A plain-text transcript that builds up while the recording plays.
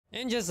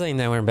And just like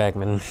that, we're back,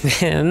 man.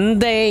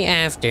 Day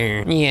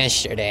after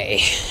yesterday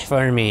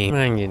for me.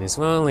 My goodness.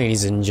 Well,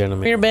 ladies and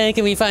gentlemen, we're back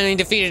and we finally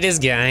defeated this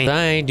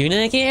guy. I do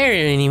not care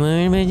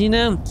anymore, but you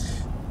know,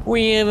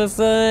 we have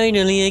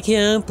finally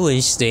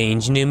accomplished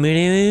stage number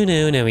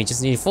 1. Now we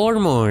just need 4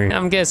 more.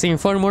 I'm guessing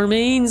 4 more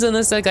mains,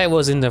 unless that guy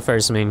was in the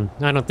first main.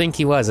 I don't think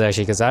he was,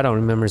 actually, because I don't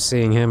remember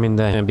seeing him in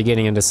the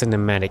beginning of the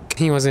cinematic.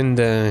 He was in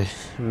the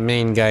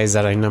main guys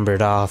that I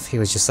numbered off. He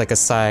was just like a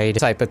side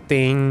type of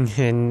thing,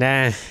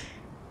 and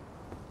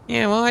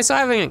yeah, well, I still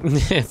haven't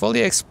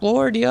fully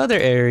explored the other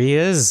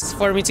areas. It's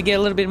for me to get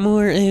a little bit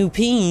more OP.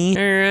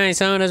 Alright,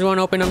 so does one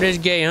open up this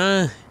gate,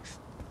 huh?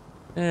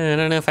 I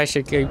don't know if I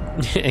should keep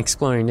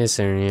exploring this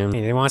area.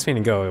 He wants me to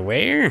go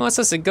where? He wants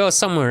us to go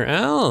somewhere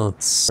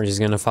else. We're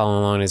just gonna follow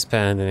along his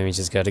path, and then we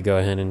just gotta go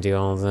ahead and do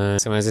all that.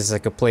 Sometimes it's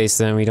like a place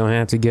that we don't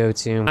have to go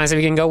to. I said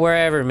we can go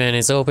wherever, man.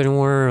 It's open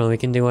world. We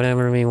can do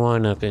whatever we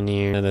want up in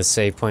here. And the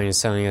save point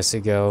is telling us to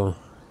go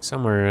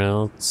somewhere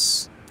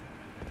else.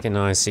 Can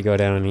honestly go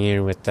down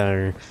here with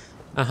our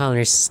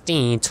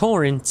Hallerstein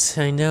Torrent.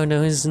 I don't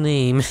know his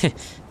name.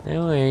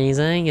 No worries,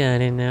 I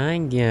got it now, I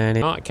got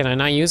it. Oh, can I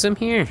not use him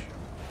here?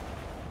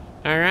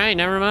 Alright,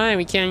 never mind,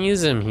 we can't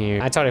use him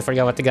here. I totally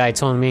forgot what the guy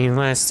told me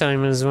last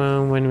time as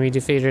well when we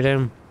defeated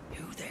him.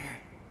 You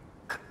there?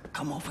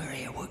 Come over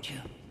here, would you?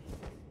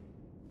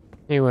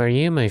 Hey, who are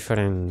you, my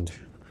friend?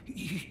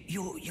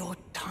 You're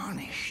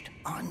tarnished,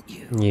 aren't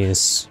you?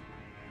 Yes.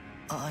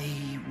 I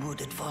would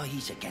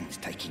advise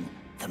against taking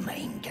the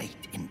main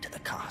gate into the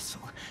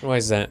castle. Why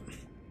is that?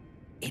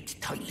 It's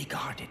tightly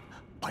guarded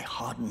by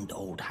hardened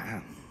old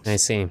hands. I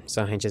see,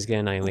 so I just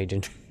get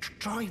annihilated.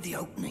 Try the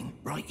opening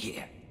right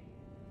here.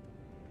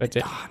 But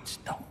The guards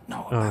don't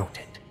know about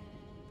it.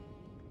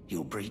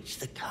 You'll breach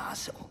the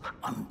castle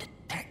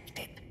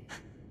undetected.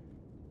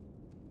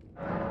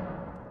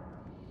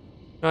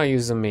 I'll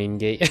use the main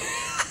gate.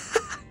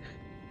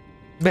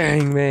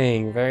 Bang,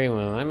 bang. Very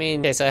well. I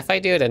mean, okay, so if I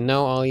do it and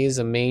no, I'll use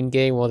the main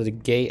gate. Will the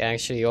gate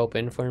actually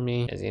open for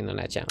me? As you know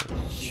that challenge.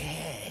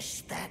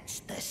 Yes,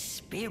 that's the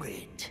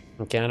spirit.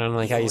 Okay, I don't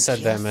like how you said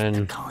that, man.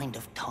 The kind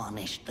of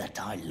tarnished that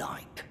I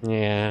like.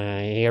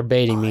 Yeah, you're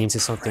baiting me into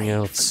something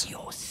else. For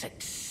your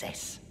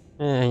success.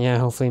 Yeah,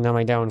 hopefully not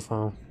my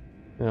downfall.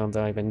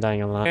 Although I've been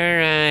dying a lot.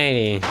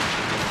 Alrighty.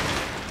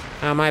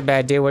 Oh, my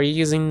bad, dude. Were you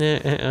using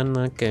the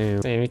unlock?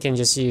 We can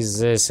just use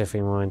this if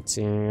we want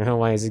to.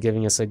 Why is it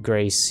giving us a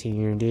grace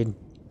here, dude?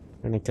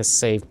 Or like a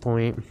save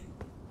point.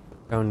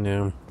 Oh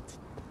no.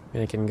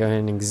 I can go ahead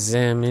and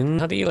examine.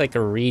 How do you like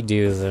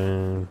redo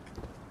the...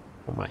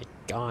 Oh my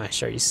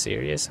gosh, are you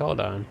serious? Hold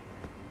on.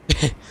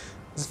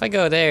 If I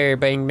go there,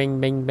 bang,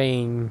 bang, bang,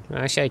 bang.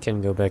 Actually, I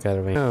can go back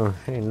other way. Oh,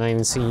 I did not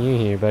even see you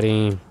here,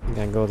 buddy. You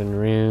got golden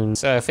rune.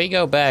 So if we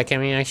go back, can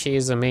we actually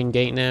use the main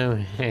gate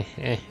now?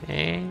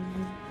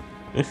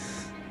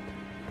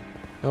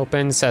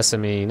 Open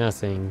sesame,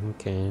 nothing.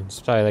 Okay,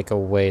 it's probably like a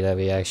way that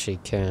we actually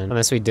can.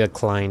 Unless we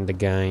decline the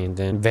guy and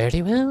then...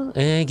 Very well,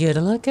 get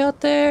a look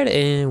out there.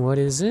 And what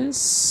is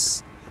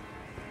this?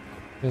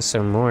 There's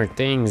some more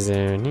things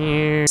down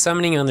here.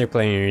 Summoning other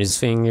players.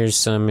 Fingers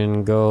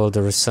summon gold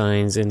or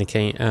signs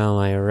indicate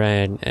ally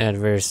red.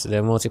 Adverse. The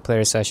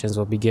multiplayer sessions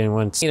will begin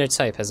once either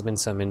type has been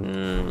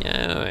summoned.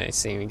 Oh, I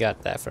see. We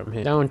got that from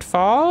him. Don't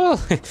fall.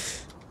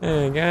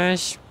 Oh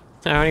gosh.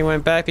 I only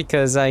went back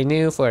because I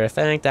knew for a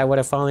fact I would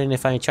have fallen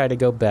if I tried to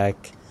go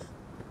back.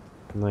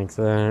 Like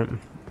that.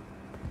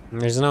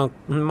 There's no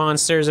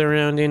monsters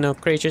around here, no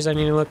creatures I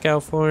need to look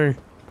out for.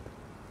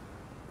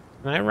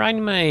 I ride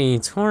my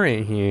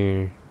torrent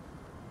here.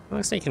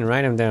 Looks like you can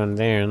ride him down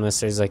there unless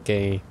there's like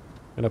a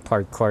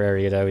parkour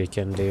area that we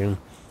can do.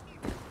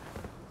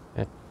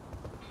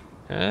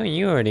 Oh,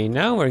 you already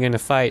know we're gonna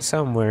fight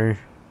somewhere.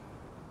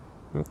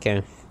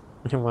 Okay.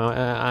 Well,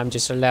 I'm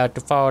just allowed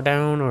to fall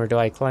down, or do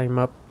I climb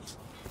up?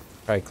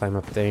 Probably climb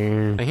up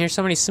there. I hear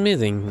somebody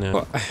smithing. No.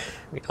 Well,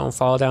 we don't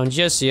fall down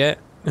just yet.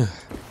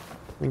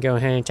 We go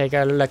ahead and take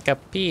a look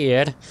up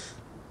here.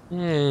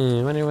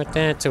 Wonder what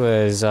that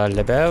was all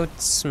about.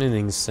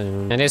 Smithing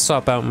stone. I did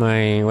swap out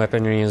my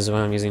weaponry as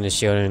well. I'm using the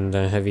shield and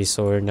the heavy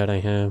sword that I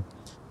have.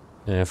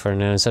 For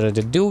now, instead of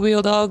the dual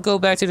wield, I'll go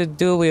back to the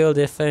dual wield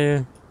if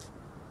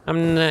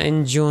I'm not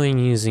enjoying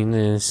using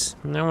this.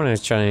 I want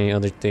to try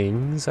other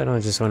things. I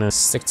don't just want to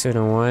stick to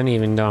the one,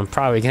 even though I'm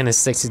probably going to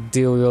stick to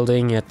dual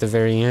wielding at the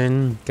very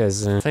end.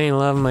 Because I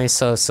love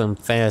myself some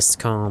fast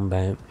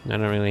combat. I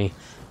don't really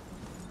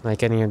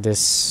like any of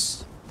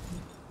this.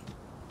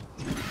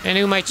 And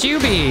who might you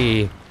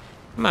be?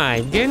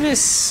 My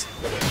goodness.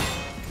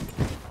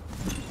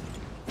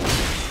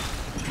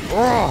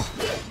 Oh.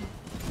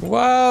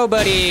 Whoa,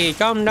 buddy.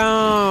 Calm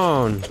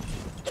down.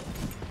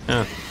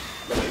 Oh.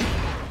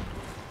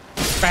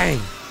 Bang.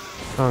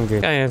 Oh,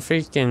 good. I have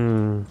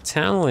freaking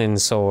talon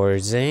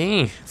swords,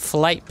 eh?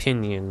 Flight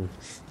pinion.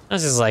 I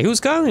was just like, who's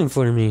calling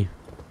for me?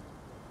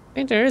 I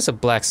think there is a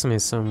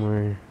blacksmith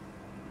somewhere.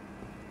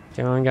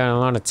 Okay, only got a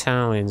lot of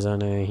talons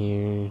on it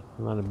here.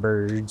 A lot of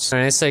birds.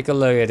 Alright, let's take a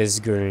look at this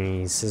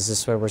grease. Is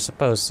this where we're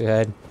supposed to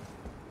head?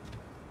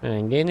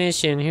 My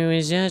goodness, and who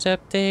is that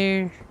up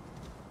there?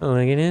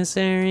 Look at this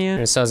area.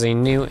 There's also a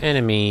new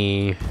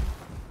enemy.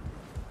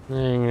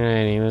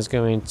 Alrighty, let's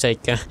go and take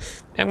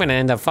I'm gonna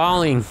end up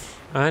falling.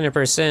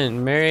 100%.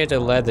 Marry the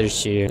leather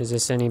shoe. Is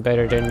this any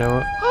better than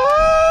no?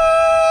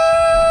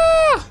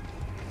 Oh!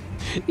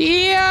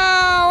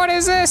 Yo, what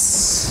is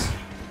this?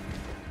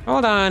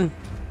 Hold on.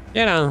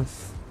 You know.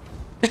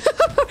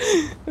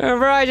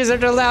 Bro, I just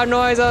heard a loud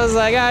noise. I was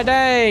like, ah,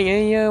 dang.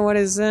 Hey, yo, what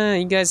is that?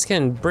 You guys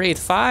can breathe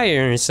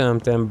fire or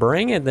something.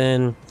 Bring it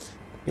then.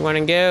 You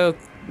wanna go?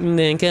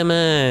 Then come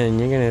on.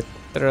 You're gonna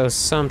throw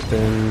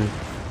something.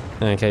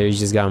 Okay, we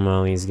just got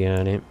Molly's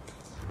got it.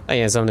 Oh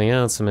yeah, something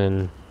else,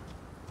 man.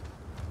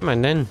 Come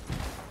on then.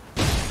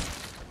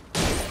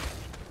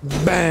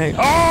 Bang!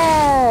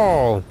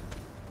 Oh!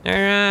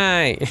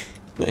 Alright.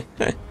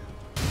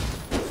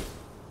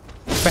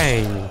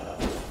 Bang.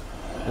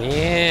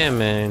 Yeah,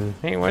 man.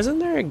 Hey, wasn't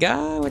there a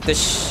guy with the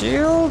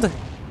shield?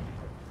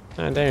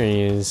 Oh, there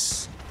he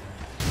is.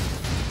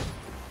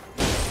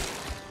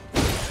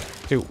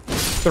 2,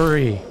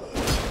 3.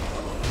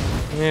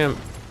 Yeah.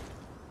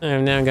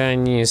 I've now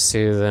gotten used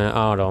to the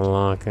auto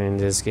lock in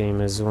this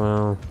game as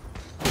well.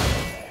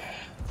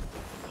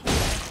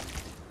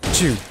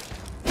 2,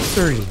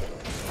 3.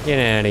 Get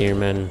out of here,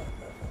 man.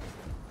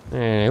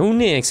 Alright, who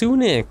next? Who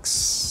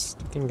next?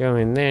 You can go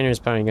in there. There's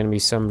probably gonna be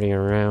somebody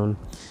around.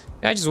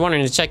 I just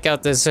wanted to check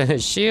out this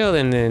shield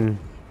and then.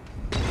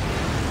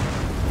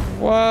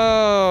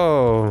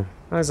 Whoa!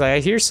 I was like, I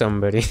hear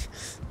somebody.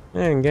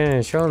 Oh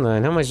gosh, hold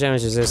on. How much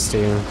damage does this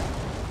do?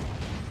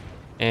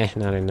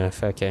 Not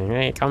enough. Okay,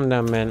 hey, calm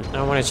down, man.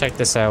 I want to check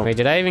this out. Wait,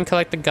 did I even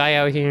collect the guy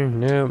out here?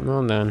 Nope,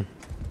 hold on.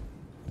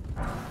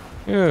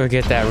 Ooh,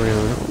 get that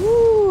rune.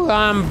 Ooh,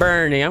 I'm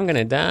burning. I'm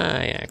gonna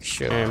die,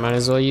 actually. Alright, might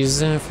as well use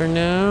that for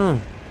now.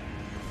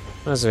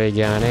 What's we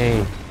got,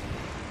 eh?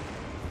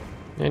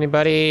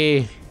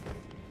 Anybody?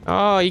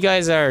 Oh, you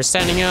guys are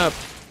standing up.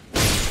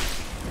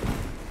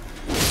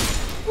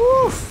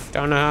 Oof.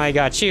 Don't know how I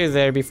got you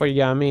there before you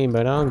got me,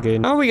 but all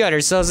good. Oh, we got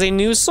ourselves a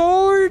new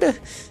sword.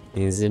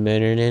 Is it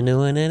better than the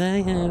one that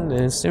I have?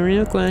 That's the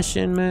real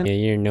question, man. Yeah,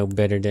 you're no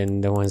better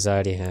than the ones I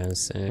already have.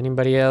 So.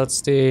 Anybody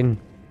else, dude?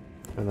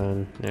 Hold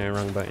on. Nah,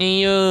 wrong button.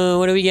 Hey, yo,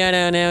 what do we got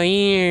out now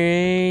here,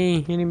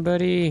 eh?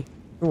 Anybody?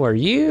 Who are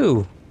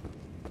you?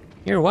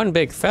 You're one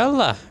big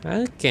fella.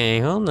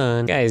 Okay, hold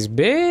on. Guy's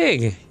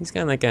big. He's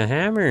got like a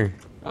hammer.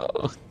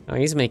 Oh,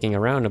 he's making a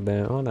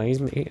roundabout. Hold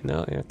on,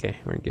 no, okay,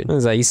 we're good.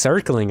 Looks like he's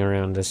circling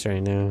around us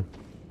right now.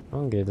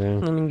 I'm good though.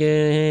 Let me go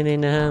ahead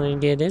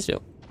and get this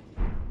up.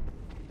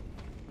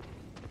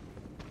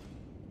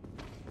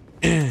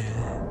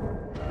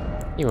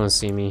 You won't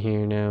see me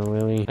here now,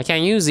 will he? I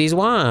can't use these.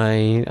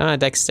 Why?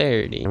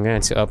 Dexterity. I'm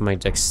going to up my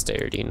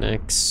dexterity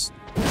next.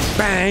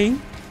 Bang!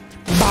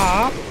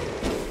 Bop!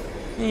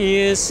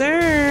 Yes,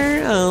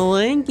 sir! Oh,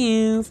 thank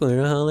you for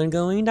the holler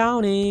going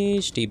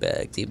downish.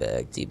 Teabag,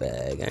 teabag,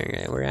 teabag.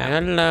 Alright, we're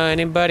out. Hello,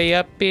 anybody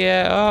up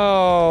here?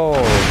 Oh!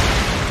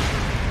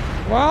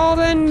 Well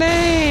then,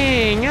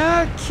 dang!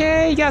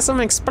 Okay, you got some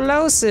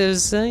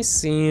explosives. I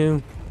see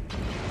you.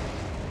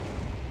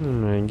 Oh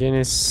my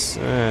goodness.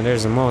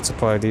 There's a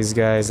multiple of these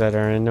guys that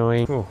are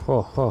annoying.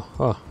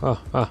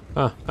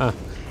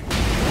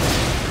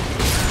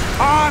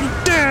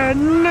 I'm dead!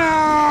 No!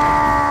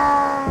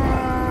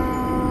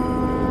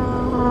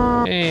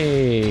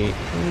 Hey,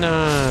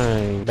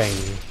 9. Bang.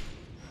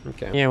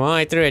 Okay. Yeah, well,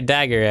 I threw a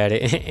dagger at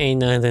it.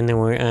 Ain't nothing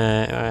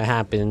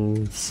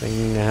happened. So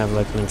you need to have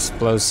like an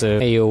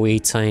explosive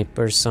AoE type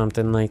or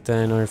something like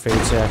that in order for you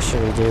to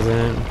actually do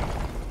that.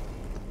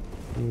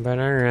 But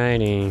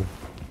alrighty.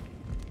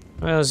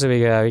 What else do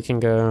we got? We can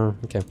go.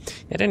 Okay.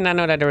 I did not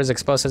know that there was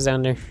explosives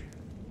down there.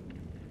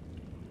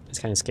 It's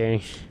kind of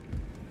scary.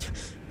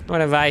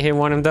 What if I hit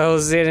one of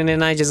those, and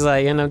then I just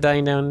like end up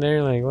dying down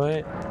there? Like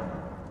what?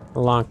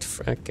 Locked.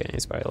 Okay,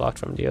 it's probably locked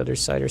from the other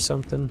side or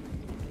something.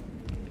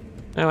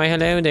 Oh,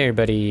 hello there,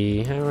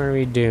 buddy. How are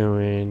we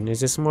doing?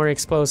 Is this more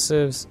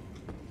explosives?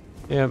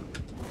 Yep.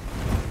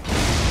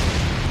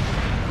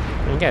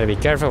 You gotta be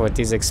careful with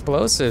these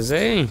explosives,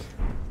 eh?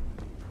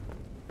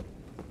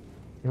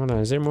 Hold on,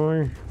 is there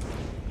more?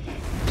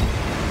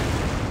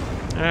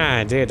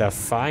 Ah, dude, the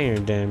fire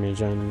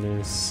damage on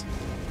this.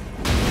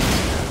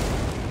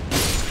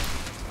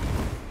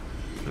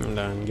 Hold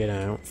on, get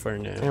out for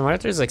now. And what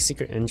if there's like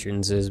secret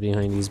entrances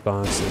behind these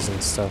boxes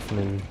and stuff,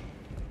 man?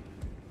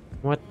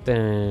 What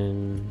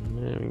then?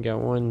 Yeah, we got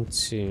 1,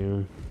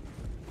 2.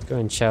 Let's go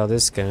and chow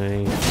this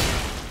guy.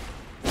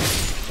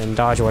 And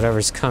dodge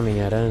whatever's coming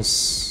at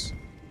us.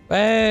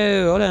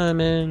 Whoa, hold on,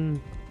 man.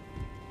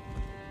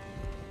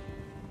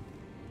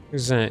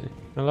 Who's that?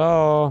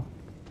 Hello?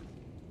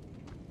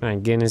 My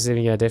goodness,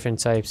 we got different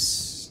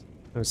types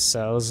of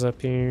cells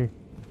up here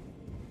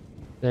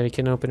that we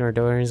can open our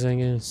doors, I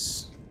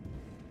guess.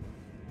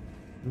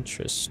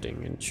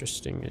 Interesting,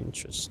 interesting,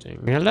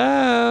 interesting.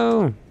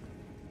 Hello?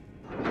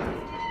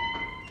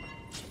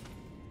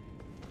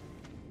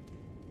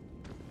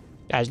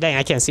 Gosh dang,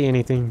 I can't see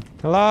anything.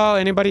 Hello,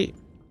 anybody?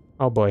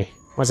 Oh boy,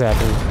 what's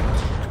happening?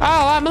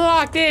 Oh, I'm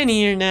locked in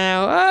here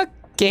now.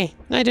 Okay,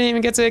 I didn't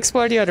even get to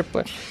explore the other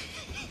part.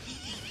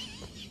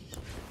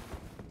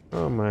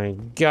 Oh my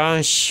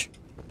gosh.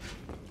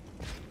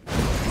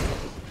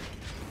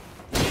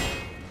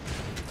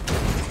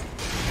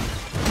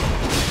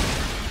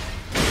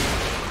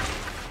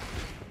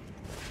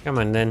 Come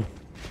on then.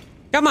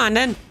 Come on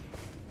then.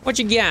 What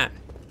you got?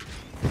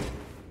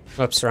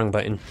 Oops, wrong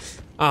button.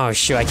 Oh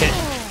shoot, I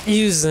can't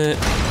use it.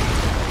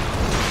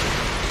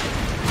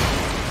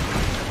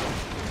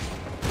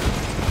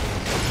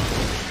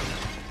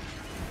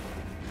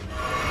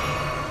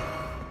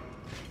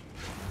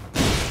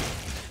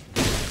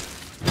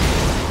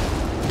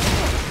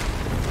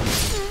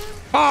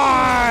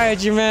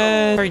 Fudge,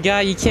 man!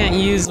 Forgot you can't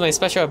use my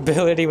special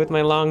ability with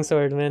my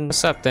longsword, man.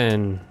 What's up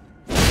then?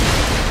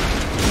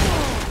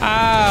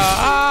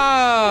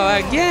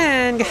 Oh,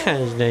 again! Gosh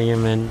dang it,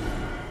 man.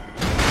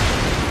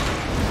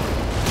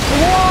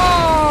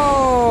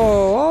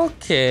 Whoa!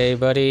 Okay,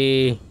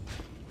 buddy.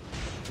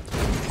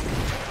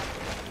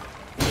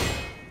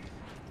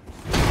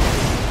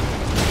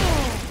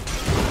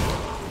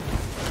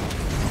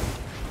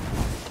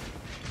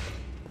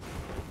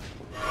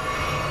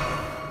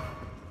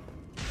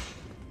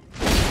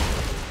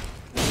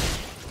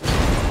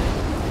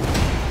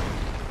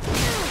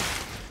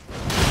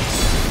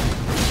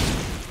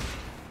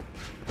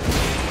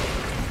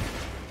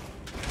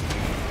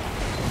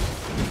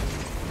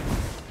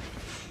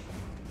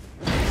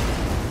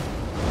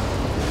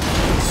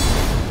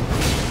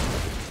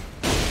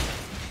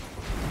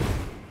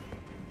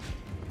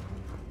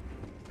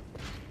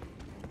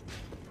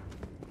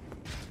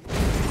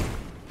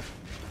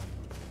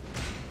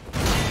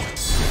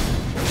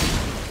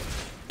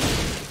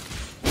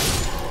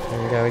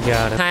 We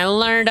got it. I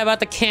learned about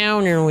the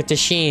counter with the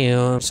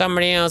shield.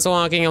 Somebody else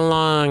walking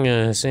along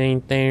us,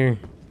 ain't there?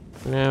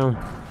 No.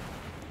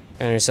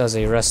 Find ourselves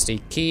a rusty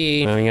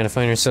key. We gotta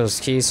find ourselves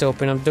keys to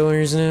open up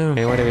doors now.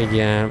 Okay, what do we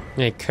got?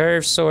 A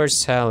curved sword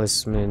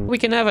talisman. We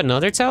can have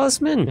another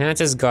talisman? That's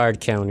just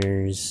guard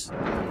counters.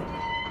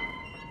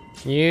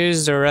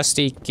 Use the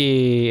rusty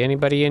key.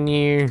 Anybody in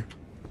here?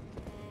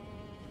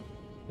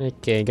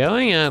 Okay,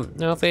 going up.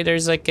 Hopefully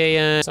there's like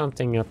a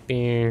something up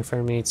here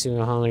for me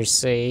to holler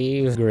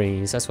save.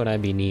 Greens, that's what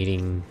I'd be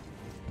needing.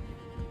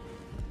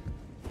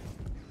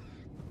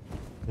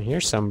 I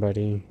hear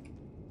somebody.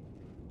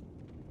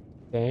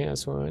 Okay,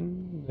 that's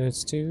one.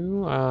 That's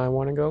two. I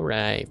want to go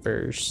right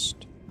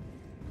first.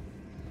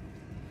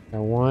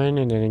 Got one,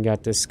 and then I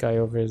got this guy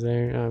over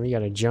there. We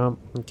gotta jump.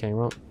 Okay,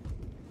 well.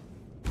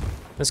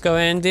 Let's go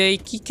and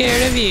take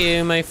care of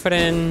you, my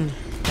friend.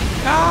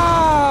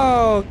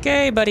 Oh,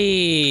 okay,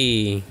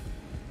 buddy.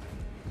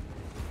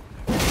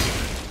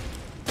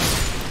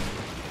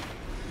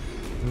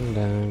 I'm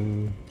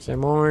done.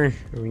 Some more?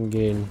 Are we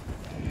good?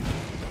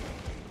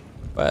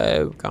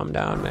 Whoa, calm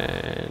down,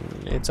 man.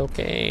 It's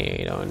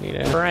okay. Don't need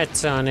a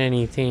threat on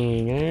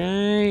anything.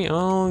 Alright,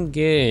 all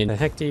good. The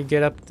heck do you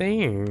get up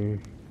there?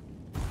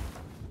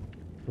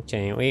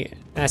 Okay,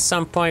 at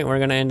some point we're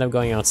gonna end up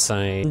going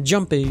outside.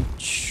 Jump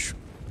H.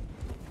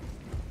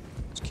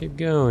 Keep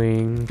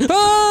going.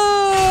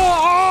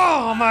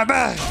 Oh, my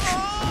back!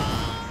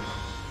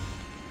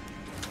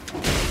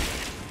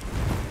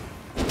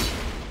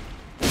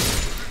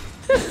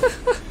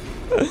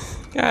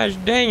 Gosh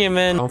dang it,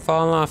 man. Don't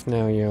fall off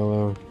now,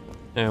 Yolo.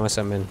 Hey, what's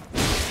up, man?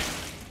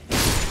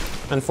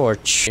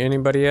 Unfortunate.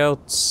 Anybody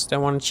else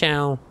that want to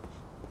chow?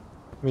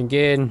 We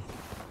good?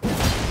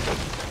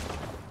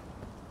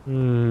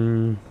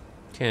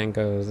 Can't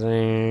go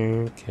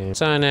there. Okay.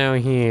 Sun out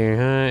here,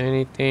 huh?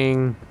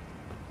 Anything?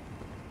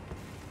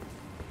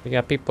 We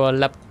got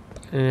people up.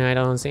 I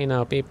don't see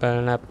no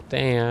people up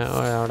there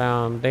or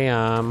around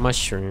there.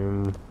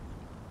 Mushroom.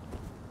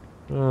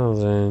 Well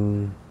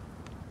then.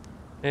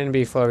 And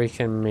before we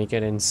can make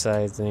it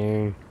inside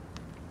there.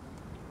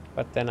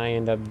 But then I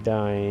end up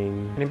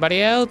dying.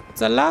 Anybody else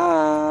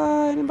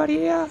alive? Anybody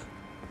here?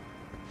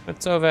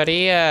 What's over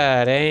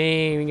here?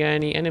 Hey, we got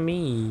any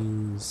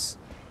enemies?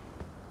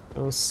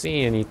 Don't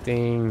see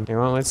anything. Okay,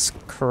 well, let's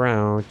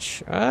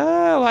crouch.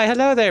 Oh, why,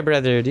 hello there,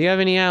 brother. Do you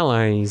have any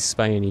allies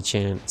by any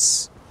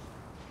chance?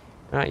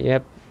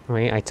 Yep.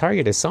 Wait, I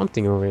targeted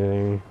something over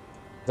there. Is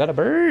that a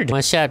bird?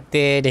 What's up,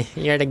 dude?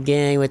 You're the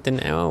guy with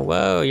the... Oh,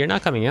 whoa. You're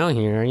not coming out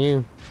here, are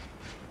you?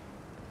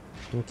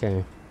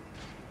 Okay.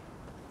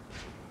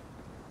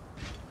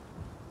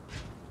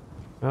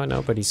 Oh,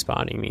 nobody's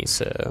spotting me,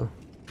 so...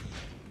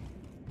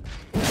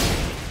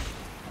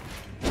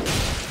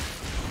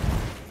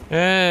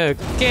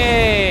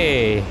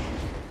 Okay.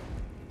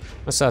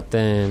 What's up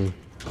then?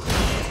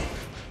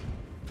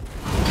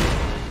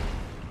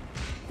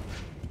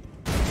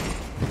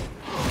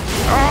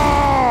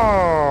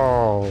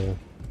 Oh!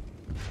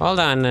 Hold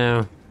on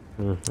now.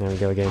 There we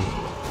go again.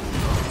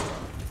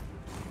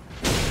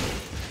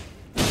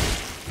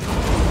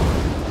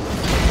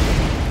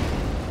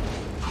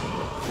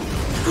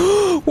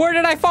 Where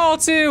did I fall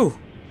to?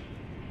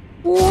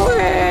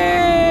 Way!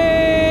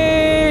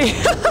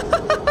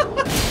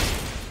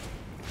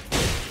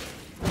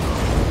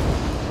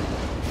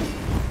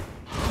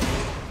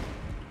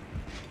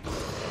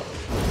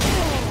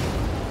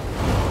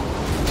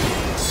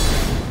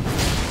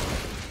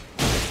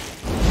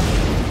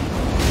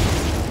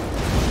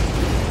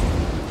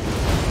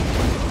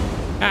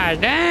 God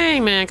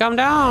dang, man, calm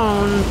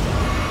down.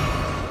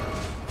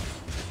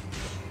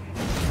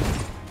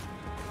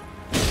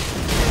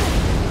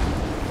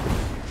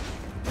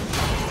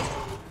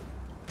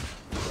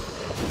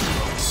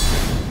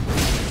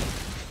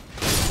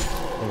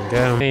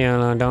 Go. Hey,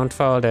 Yolo, don't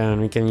fall down.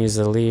 We can use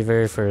the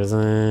lever for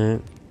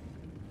that.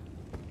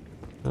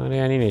 Oh,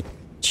 yeah, I need to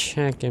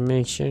check and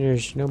make sure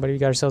there's nobody. We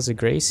got ourselves a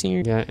grace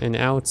here. Got an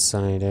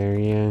outside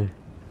area.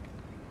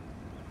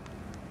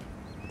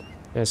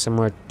 Got some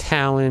more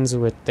talons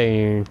with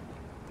their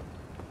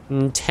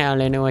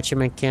talon,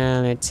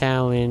 whatchamacallit,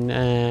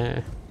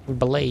 talon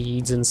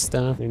blades and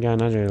stuff. We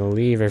got another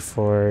lever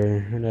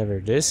for whatever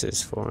this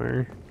is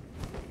for.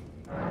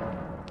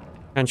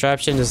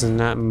 Contraption does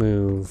not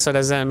move. So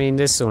does that mean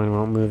this one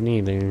won't move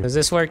neither? Does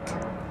this work?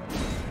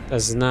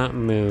 Does not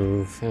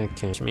move.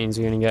 Okay, which means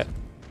we're gonna get...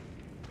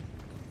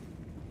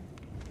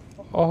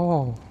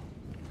 Oh.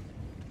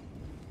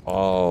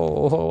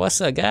 Oh,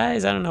 what's up,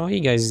 guys? I don't know what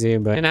you guys do,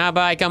 but... And how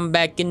about I come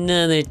back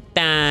another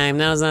time?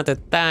 Now's not the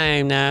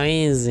time now,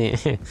 is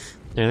it? Alright,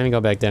 let me go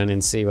back down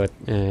and see what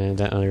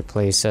that other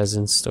place has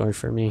in store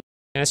for me.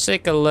 Let's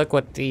take a look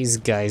what these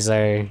guys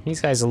are.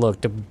 These guys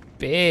looked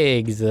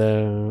big,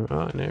 though.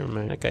 Oh, never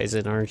mind. That guy's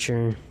an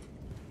archer.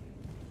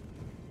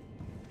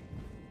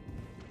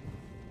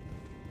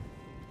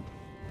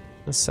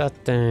 What's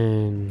that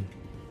then?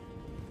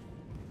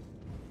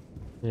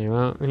 Yeah,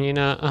 well, you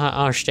know,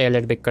 I'll stay a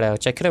little bit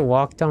crouch. I could have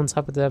walked on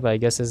top of that, but I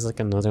guess there's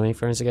like another way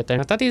for us to get there.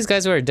 I thought these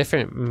guys were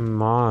different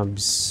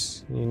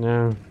mobs, you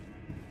know?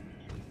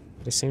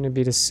 They seem to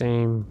be the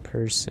same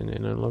person,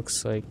 and it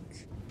looks like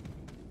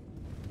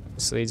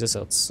this leads us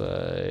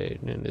outside,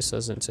 and this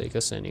doesn't take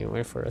us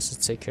anywhere for us to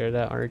take care of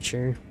that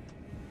archer.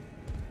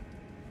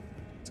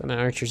 So that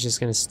archer's just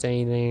gonna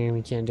stay there.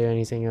 We can't do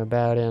anything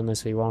about it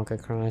unless we walk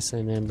across,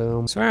 and then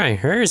boom. I swear I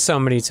heard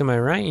somebody to my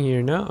right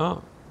here. No?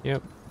 Oh,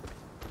 yep.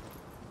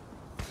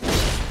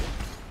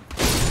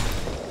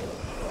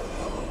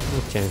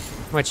 Okay,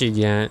 what you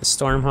got?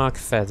 Stormhawk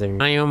feather.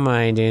 I don't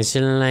mind this,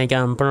 like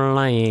I'm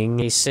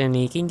playing a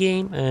sneaking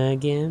game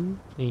again.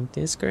 Ain't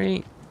this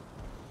great?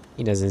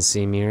 He doesn't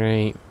see me,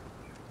 right?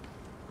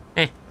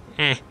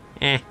 That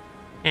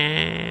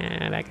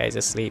guy's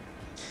asleep.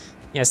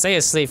 Yeah, stay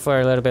asleep for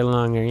a little bit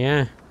longer,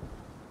 yeah?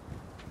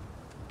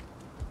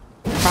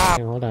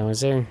 Okay, hold on,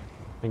 was there? Oh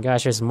my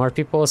gosh, there's more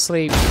people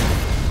asleep.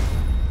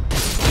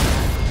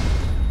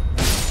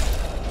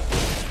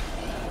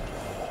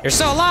 You're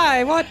still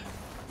alive, what?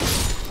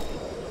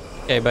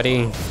 Okay,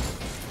 buddy.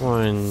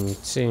 1,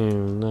 2,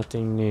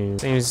 nothing new.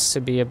 Seems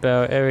to be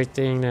about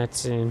everything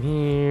that's in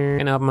here.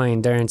 And up my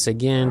endurance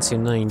again to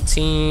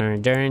 19. Our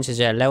endurance is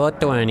at level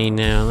 20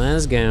 now.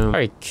 Let's go.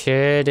 Alright,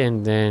 kid,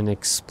 and then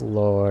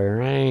explore,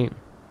 right?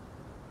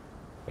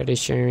 Pretty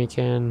sure we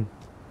can.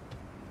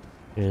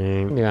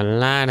 Okay, we got a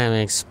lot of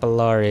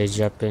explorage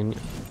up in...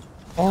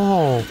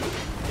 Oh!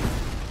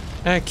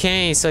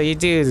 Okay, so you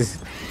do...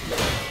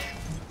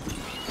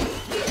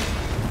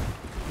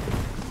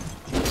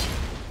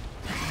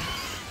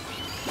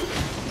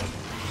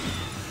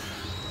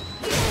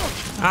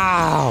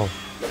 Ow!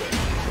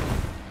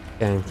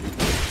 Okay.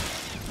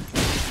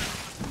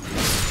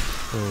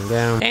 There we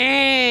go.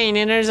 Dang,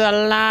 and there's a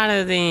lot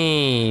of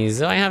these.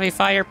 Do I have a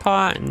fire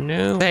pot?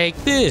 No. Take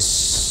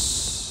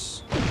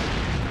this.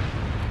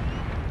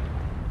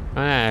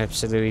 I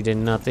absolutely did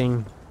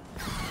nothing.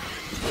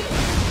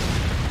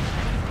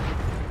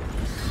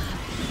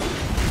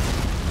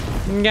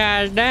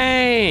 God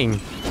dang!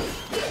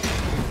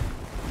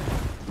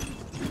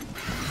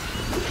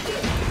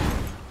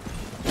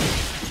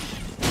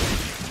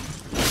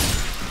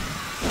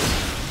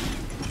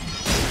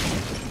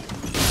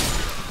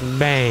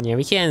 Bang! Yeah,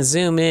 we can't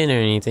zoom in or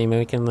anything, but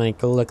we can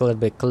like look a little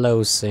bit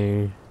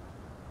closer.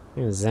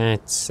 Who's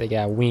that? They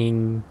got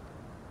wing.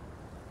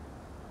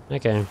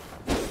 Okay.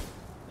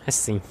 I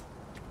see.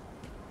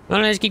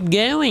 Well, let's keep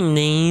going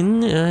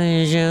then.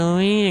 Shall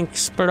we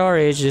explore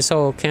this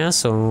whole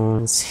castle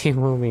and see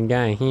what we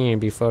got here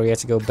before we have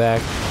to go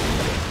back?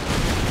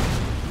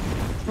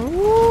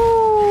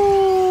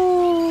 Ooh.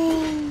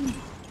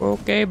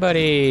 Okay,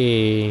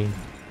 buddy.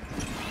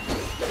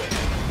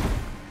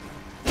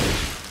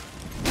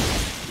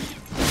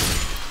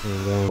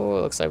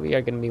 Oh, looks like we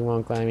are gonna be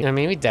one climbing. I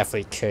mean, we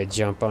definitely could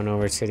jump on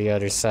over to the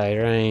other side,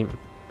 right?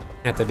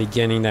 At the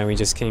beginning that we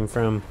just came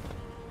from.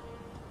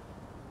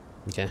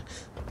 Okay.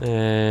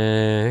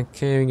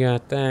 Okay, we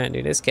got that.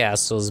 Dude, this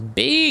castle's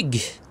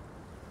big!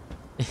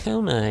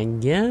 Oh my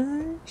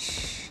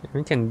gosh.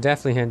 We can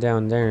definitely head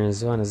down there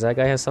as well. Does that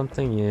guy have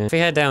something? Yeah. If we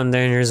head down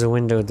there, there's a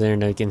window there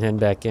that we can head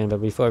back in.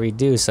 But before we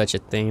do such a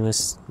thing,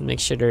 let's make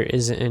sure there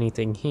isn't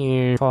anything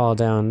here. Fall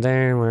down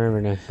there,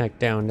 wherever the heck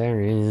down there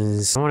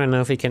is. I want to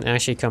know if we can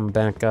actually come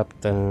back up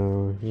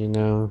though, you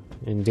know?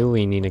 And do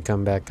we need to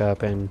come back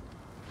up and...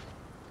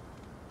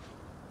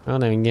 Oh,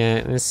 there we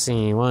get, let's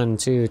see, 1,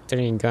 2,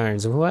 3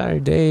 guards. What are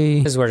they?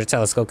 This is where the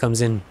telescope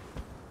comes in.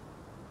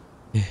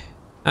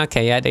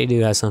 Okay, yeah, they do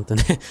have something.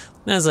 I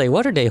was like,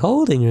 what are they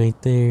holding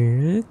right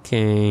there?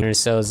 Okay.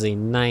 So it's a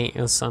knight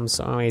of some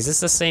sort. Oh, is this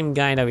the same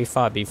guy that we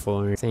fought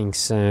before? I think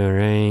so,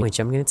 right? Which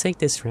I'm gonna take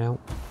this route.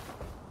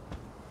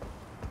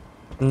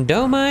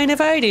 Don't mind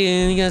if I do.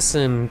 You got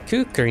some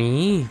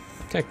kukri,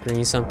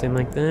 something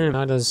like that.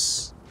 How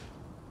does...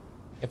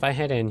 If I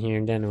head in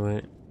here, then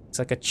what? It's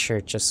like a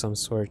church of some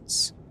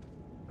sorts.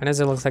 Why does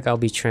it look like I'll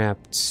be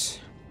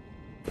trapped?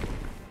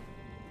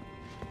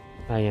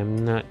 I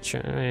am not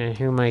sure.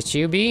 Who might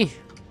you be?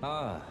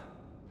 Ah,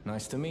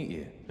 nice to meet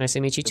you. Nice to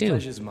meet you The too.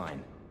 pleasure's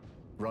mine.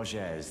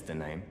 Roger is the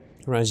name.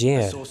 Roger.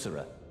 A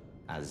sorcerer,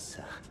 as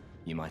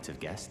you might have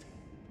guessed.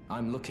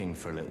 I'm looking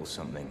for a little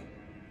something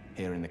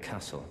here in the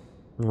castle.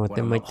 What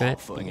them like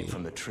that? Footing it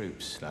from the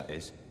troops, that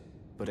is.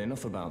 But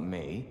enough about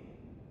me.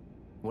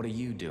 What are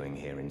you doing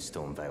here in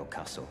Stormveil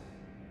Castle?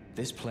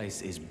 This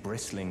place is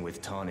bristling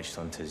with tarnished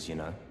hunters, you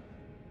know.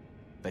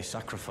 They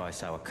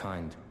sacrifice our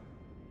kind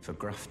for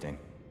grafting.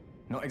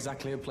 Not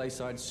exactly a place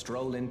I'd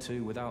stroll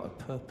into without a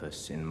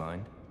purpose in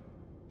mind.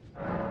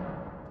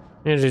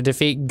 Here to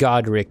defeat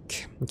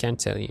Godric. I can't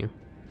tell you.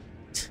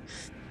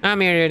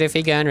 I'm here to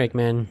defeat Godric,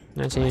 man.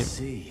 That's I it.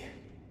 see.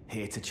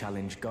 Here to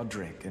challenge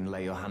Godric and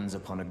lay your hands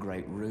upon a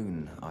great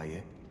rune, are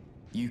you?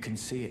 You can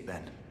see it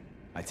then,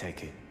 I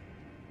take it.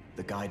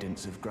 The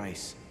guidance of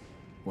grace.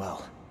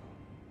 Well,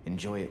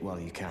 enjoy it while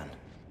you can.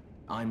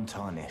 I'm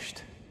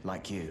tarnished,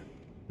 like you.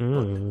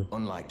 But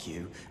unlike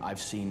you, I've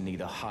seen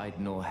neither hide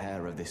nor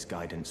hair of this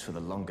guidance for the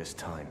longest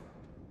time.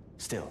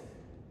 Still,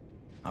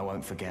 I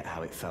won't forget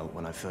how it felt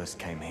when I first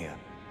came here,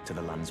 to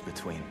the lands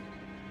between.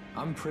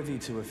 I'm privy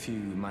to a few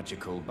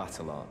magical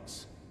battle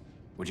arts.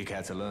 Would you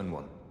care to learn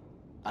one?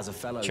 As a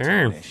fellow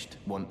tarnished,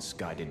 once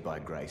guided by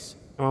grace.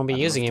 I won't be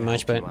using it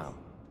much, but...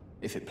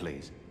 If it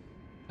please.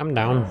 I'm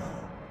down.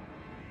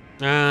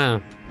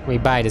 Ah, we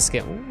buy this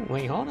get. Ooh,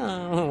 wait, hold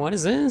on. What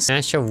is this?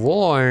 Ash of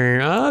War.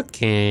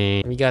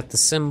 Okay. We got the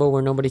symbol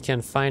where nobody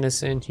can find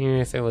us in here.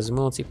 If it was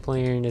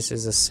multiplayer, this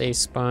is a safe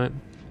spot.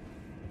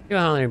 You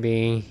holler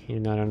be. You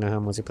know, I don't know how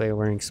multiplayer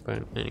works,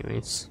 but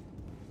anyways.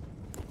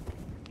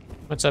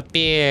 What's up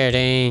here,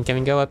 dang? Can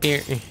we go up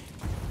here?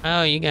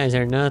 Oh, you guys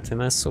are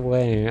nothing, I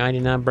swear. I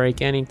did not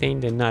break anything,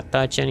 did not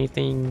touch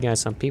anything. Got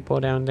some people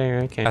down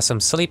there, okay. Got some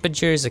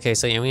sleepagers. Okay,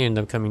 so yeah, we end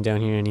up coming down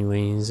here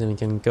anyways, and we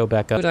can go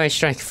back up. Who do I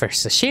strike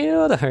first, the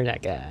shield or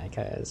that guy?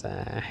 Cause,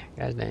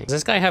 god dang. Does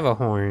this guy have a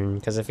horn?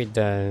 Because if he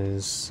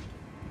does,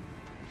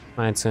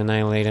 I have to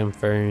annihilate him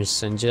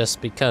first, and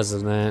just because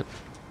of that,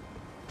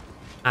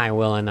 I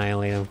will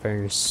annihilate him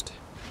first.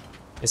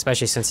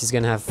 Especially since he's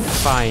gonna have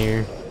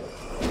fire.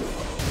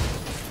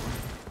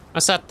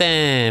 What's up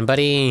then,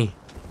 buddy?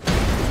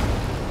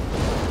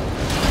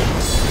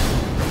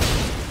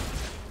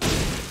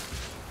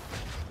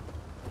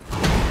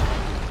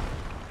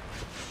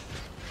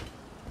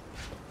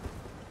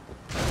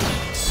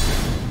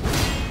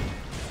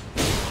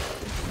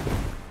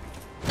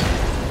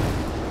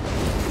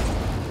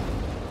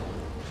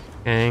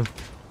 Okay.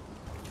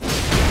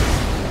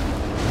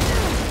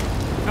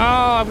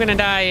 Oh, I'm gonna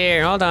die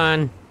here. Hold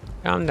on.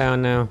 Calm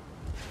down now.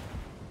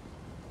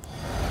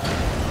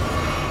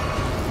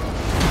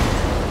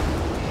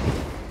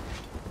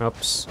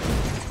 Oops.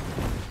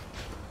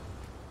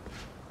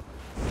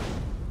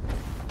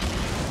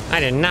 I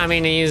did not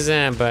mean to use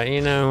that, but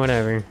you know,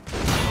 whatever.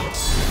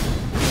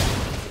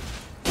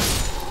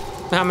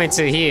 I meant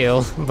to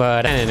heal,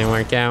 but that didn't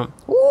work out.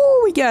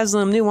 Ooh, we got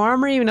some new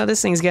armor, even though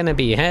this thing's gonna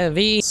be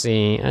heavy. Let's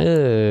see,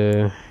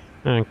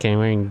 okay,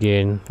 we're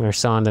good. We're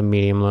still on the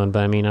medium load,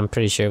 but I mean, I'm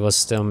pretty sure it will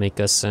still make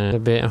us a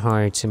bit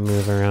hard to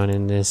move around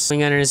in this. We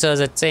got ourselves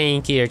a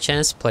tanky or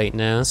chest plate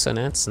now, so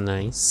that's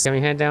nice. Can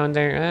we head down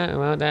there?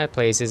 Well, that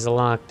place is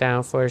locked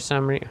out for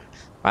some reason.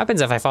 What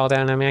happens if I fall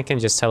down? I mean, I can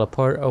just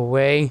teleport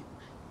away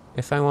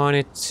if I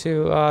wanted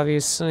to,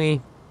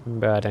 obviously.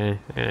 But,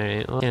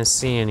 alright, well, can't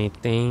see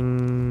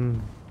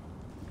anything.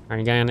 Are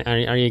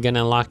you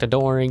gonna lock the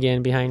door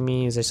again behind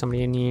me? Is there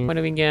somebody in here? What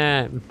do we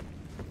got?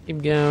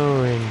 Keep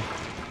going.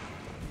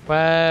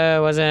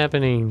 Whoa, what's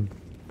happening?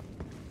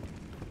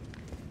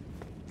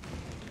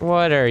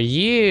 What are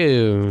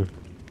you?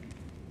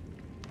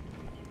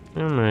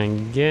 Oh my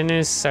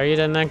goodness, are you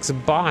the next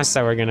boss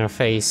that we're gonna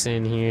face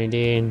in here,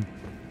 dude?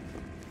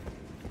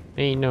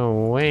 Ain't no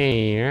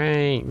way,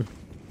 right?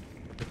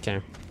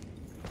 Okay.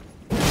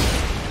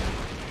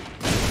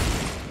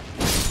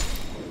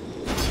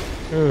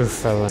 Ooh,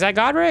 fella. Is that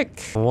Godric?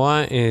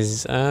 What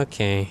is...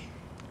 Okay.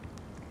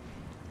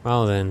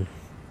 Well then.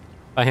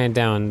 If I head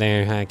down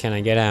there, can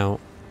I get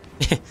out?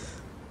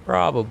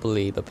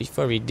 Probably, but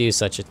before we do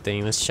such a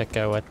thing, let's check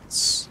out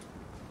what's...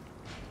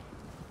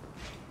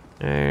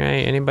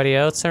 Alright, anybody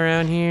else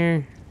around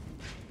here?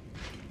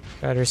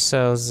 Got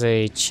ourselves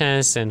a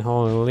chest, and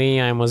holy,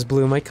 I almost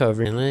blew my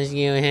cover. And let's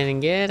go ahead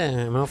and get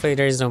him. Hopefully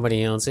there's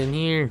nobody else in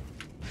here.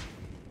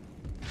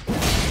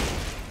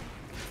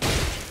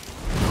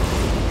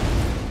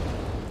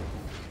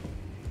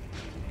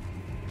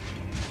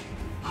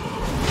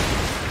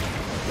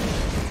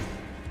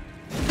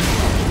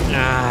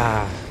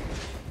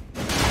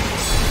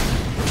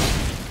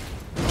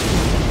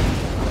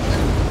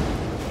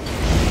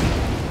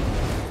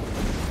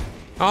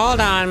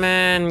 Hold on,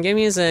 man. Give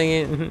me a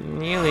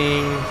second.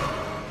 Healing.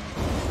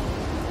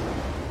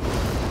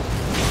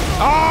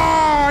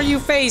 Oh, you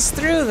phased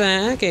through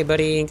that. Okay,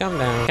 buddy, calm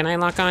down. Can I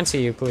lock onto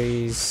you,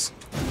 please?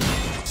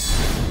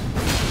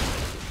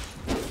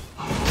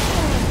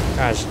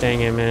 Gosh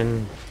dang it,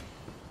 man.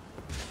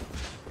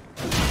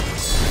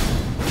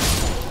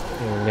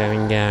 We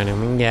got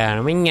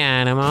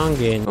him, all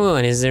good.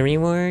 What is the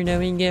reward that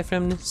we get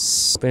from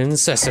this? Open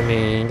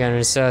sesame, got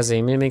ourselves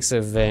a mimics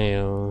of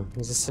veil.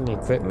 Is this an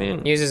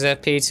equipment? Uses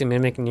FP to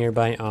mimic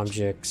nearby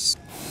objects.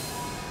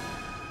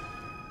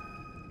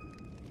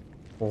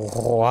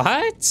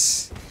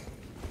 What?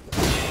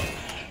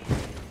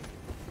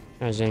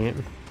 Gosh dang it.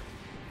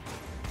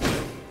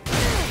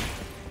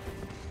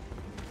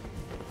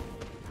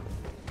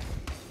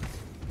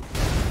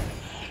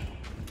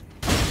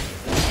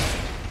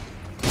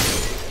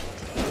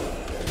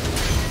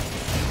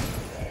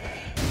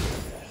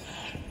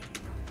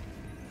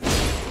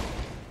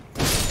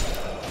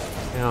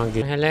 Oh,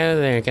 good.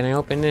 Hello there, can I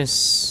open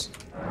this?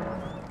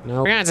 No.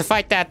 We're gonna have to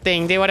fight that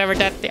thing, do whatever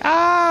that thing.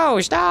 Oh,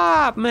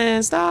 stop,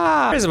 man,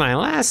 stop. Here's my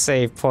last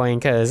save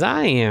point, cause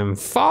I am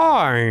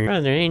far.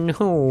 Bro, there ain't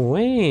no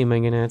way am I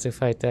gonna have to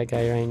fight that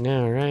guy right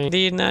now, right? Do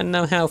you not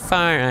know how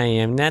far I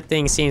am? That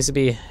thing seems to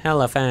be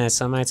hella fast,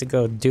 so I might have to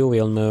go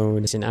dual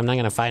mode. Listen, I'm not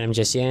gonna fight him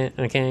just yet,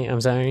 okay?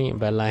 I'm sorry,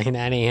 but like,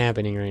 that ain't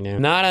happening right now.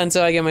 Not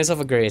until I get myself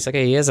a grace.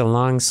 Okay, he has a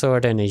long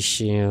sword and a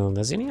shield.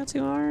 Does he only have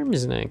 2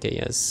 arms? No, okay,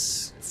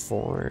 yes.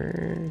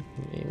 4,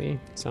 maybe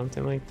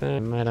something like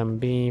that. Let him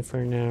be for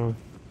now.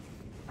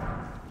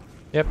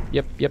 Yep.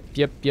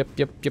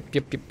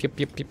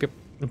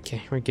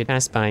 Okay, we're good.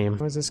 Pass by him.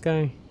 What's this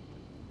guy?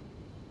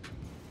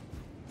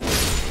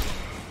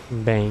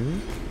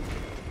 Bang.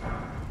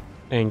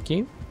 Thank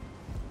you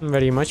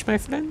very much, my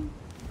friend.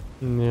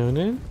 No,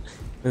 then.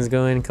 Let's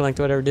go and collect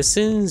whatever this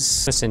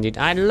is. Yes, indeed.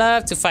 I'd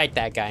love to fight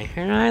that guy.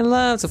 I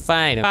love to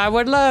fight him. I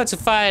would love to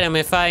fight him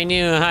if I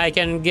knew I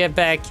can get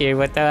back here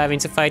without having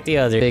to fight the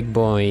other big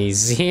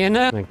boys, you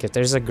know? Like, if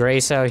there's a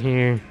grace out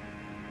here.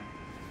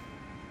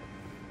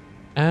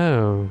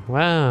 Oh,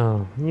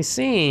 wow. You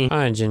see?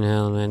 Origin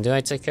helmet. Do I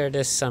take care of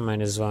this? I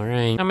might as well,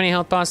 right? How many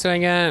health pots do I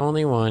got?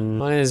 Only 1.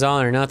 One is all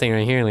or nothing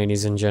right here,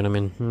 ladies and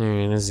gentlemen.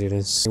 Alright, let's do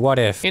this. What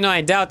if? You know, I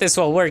doubt this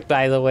will work,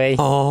 by the way.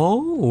 Oh,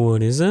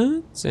 what is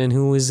that? And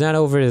who is that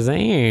over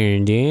there,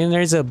 dude?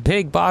 There's a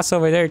big boss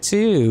over there,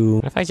 too.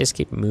 What if I just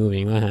keep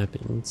moving? What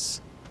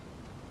happens?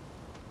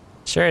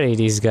 Surely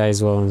these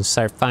guys will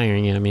start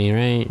firing at me,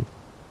 right?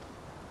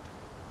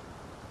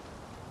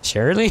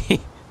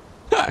 Surely?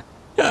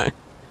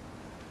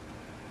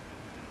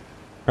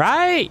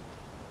 Right?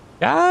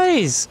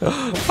 Guys!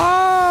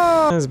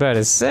 Oh! I was about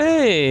to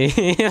say.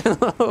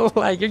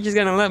 Like, you're just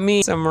gonna let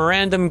me, some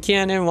random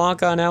cannon,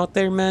 walk on out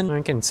there, man?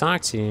 I can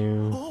talk to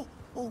you.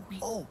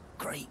 Oh,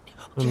 great.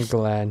 I'm Just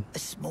glad. a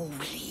small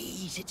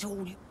release, it's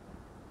all you...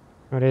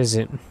 What is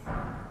it?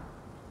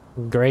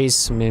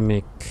 Grace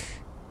Mimic.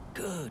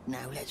 Good,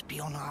 now let's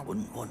be on I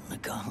wouldn't want the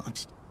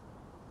guards.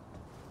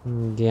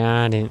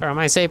 Got it. Bro,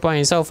 my save point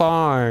is so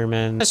far,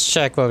 man. Let's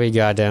check what we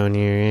got down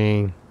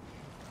here, eh?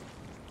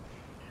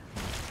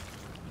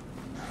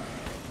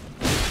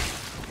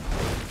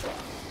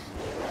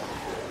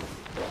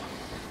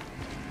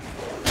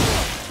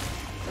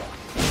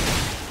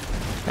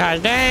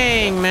 God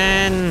dang,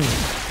 man.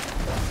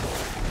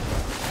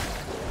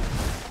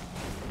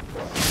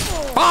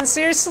 Oh,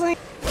 seriously?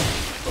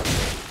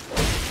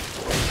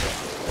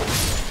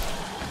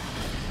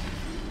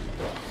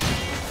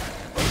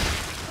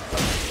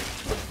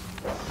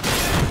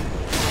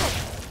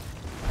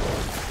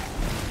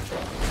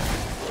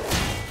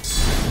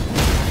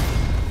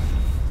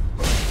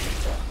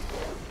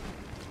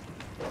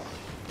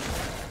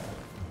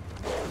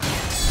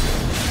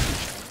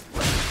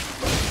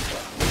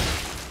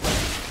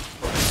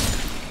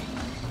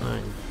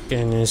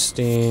 Goodness,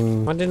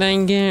 dude. What did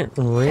I get?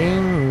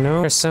 Ring?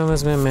 No.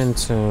 Marcella's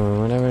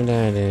memento. Whatever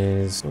that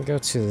is. I'll go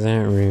to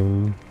that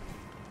room.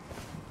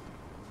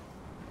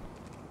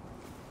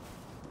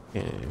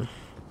 Okay.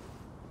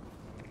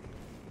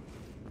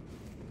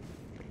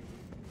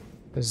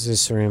 What does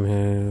this room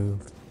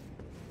have?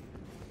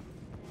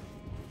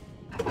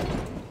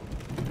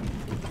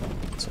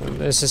 So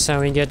this is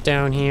how we get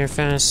down here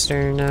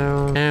faster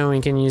now. Now we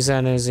can use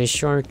that as a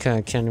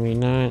shortcut, can we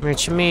not?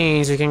 Which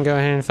means we can go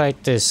ahead and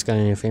fight this guy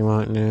if we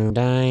want to. And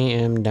I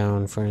am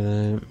down for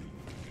that.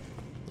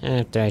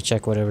 After I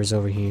check whatever's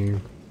over here.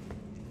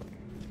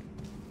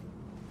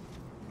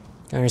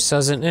 Got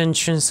ourselves an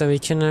entrance that we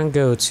cannot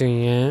go to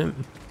yet.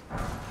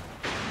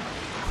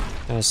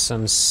 Got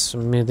some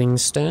smithing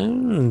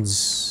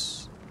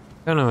stones.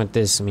 Don't know what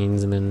this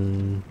means,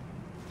 man.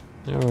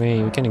 Oh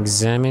wait, we can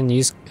examine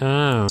these.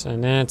 Oh, so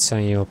that's how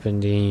you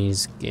open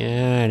these.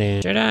 Got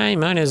it. Should I?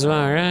 Might as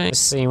well, right? Let's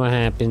see what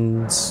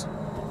happens.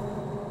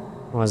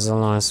 Was the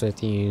loss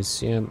with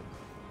use? Yep.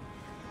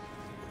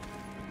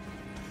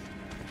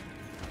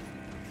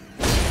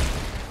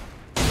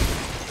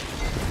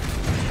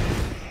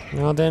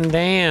 Well then,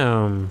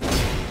 damn.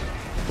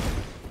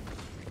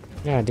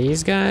 Yeah,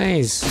 these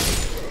guys.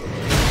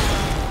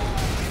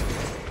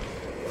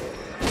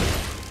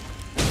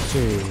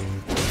 2,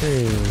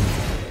 3,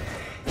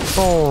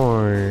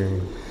 4.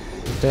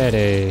 Dead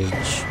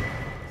edge.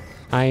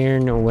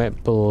 Iron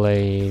wet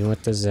blade.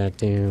 What does that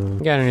do?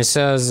 We got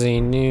ourselves a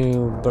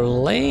new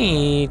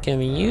blade. Can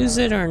we use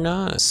it or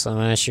not?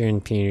 Slasher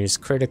and Peters.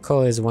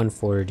 Critical is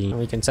 140.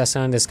 We can test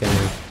on this guy.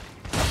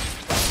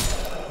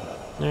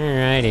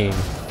 Alrighty.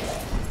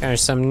 Got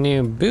some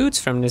new boots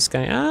from this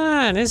guy.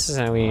 Ah, this is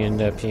how we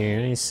end up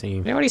here. I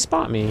see. They already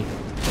spot me.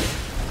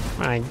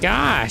 My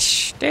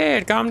gosh.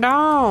 Dude, calm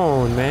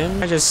down,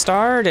 man. I just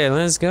started.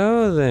 Let's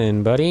go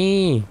then,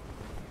 buddy.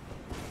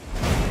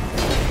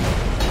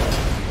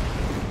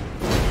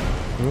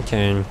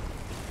 Okay.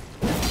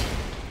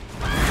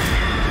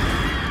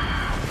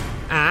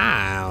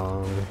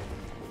 Ow.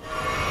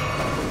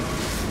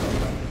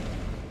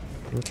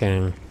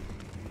 Okay.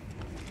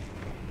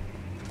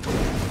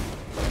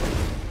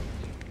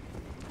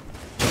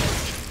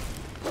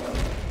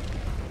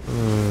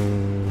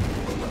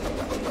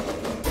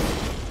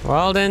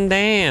 Well then,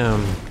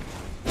 damn.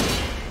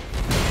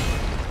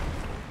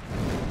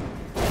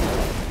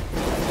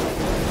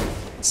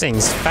 This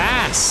thing's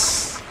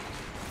fast.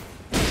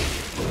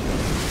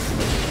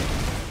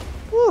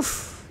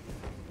 Woof.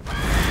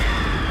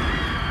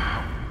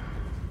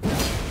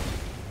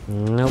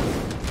 Nope.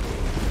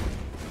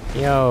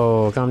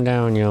 Yo, calm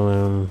down,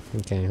 Yolo.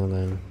 Okay, hold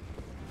on.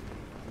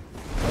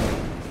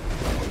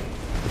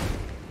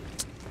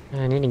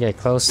 I need to get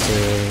close to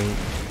it.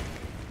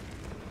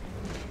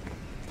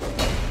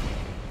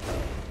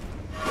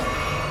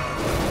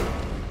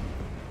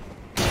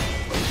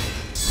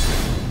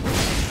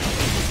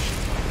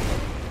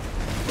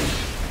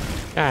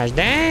 Gosh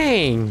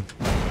dang!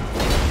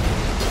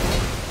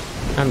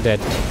 I'm dead.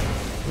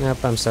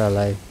 Nope, I'm still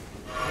alive.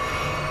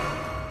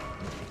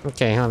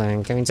 Okay, hold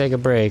on. Can we take a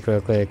break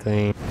real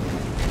quickly?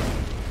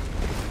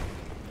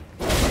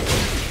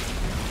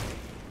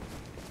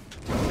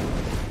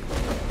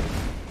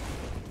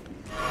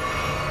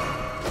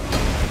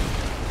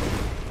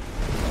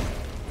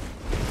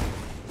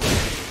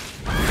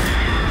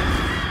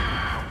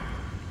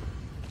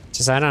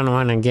 Just I don't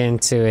want to get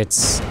into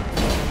its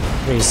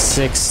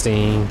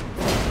 360.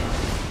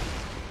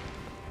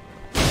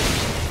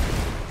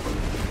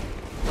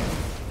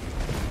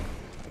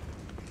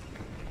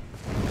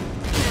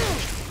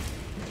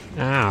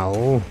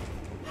 Ow.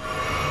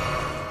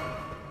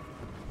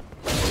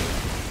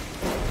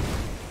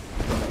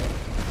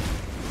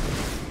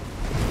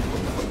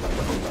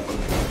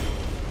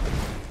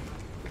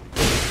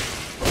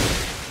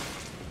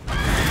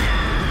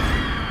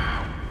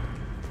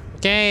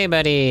 Okay,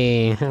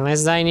 buddy.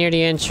 Let's die near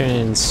the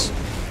entrance.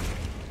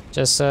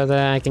 Just so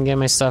that I can get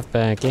my stuff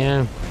back,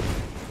 yeah?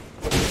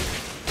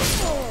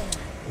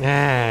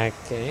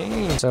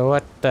 Okay. So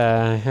what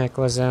the heck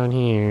was down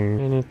here?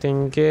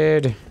 Anything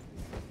good?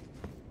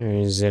 Or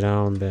is it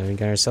all bad? We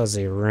got ourselves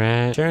a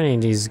rat. Sure, any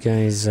of these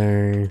guys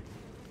are...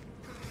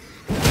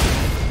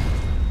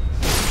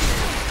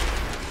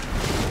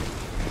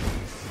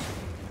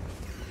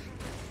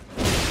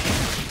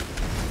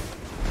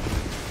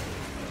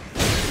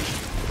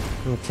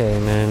 Okay,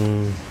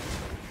 man.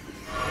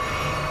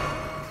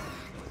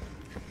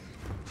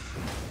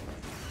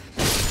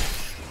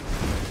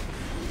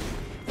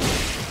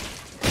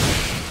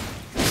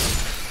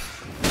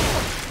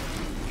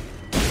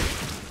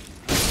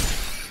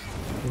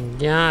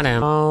 Got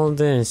him. All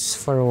this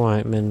for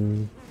what,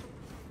 man?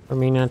 For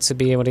me not to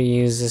be able to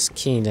use this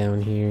key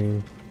down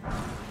here.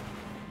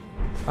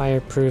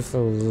 Fireproof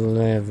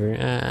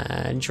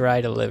lever. Dry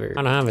deliver.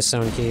 I don't have a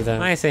stone key though.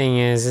 My thing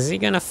is he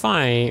gonna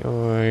fight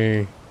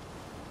or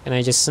can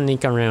I just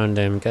sneak around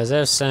him? Because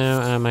if so,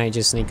 I might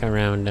just sneak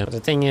around him. But the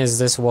thing is,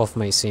 this wolf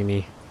might see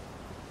me.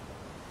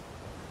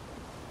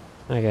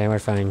 Okay, we're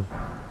fine.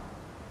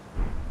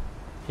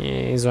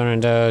 Yeah, he's one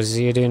of those.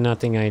 You do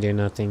nothing, I do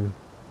nothing.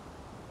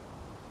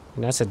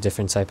 That's a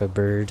different type of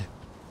bird.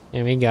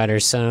 And we got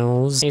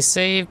ourselves a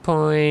save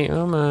point.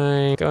 Oh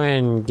my. Go ahead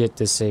and get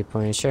the save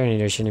point. Surely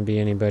there shouldn't be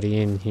anybody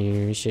in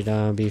here. We should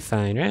all be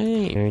fine,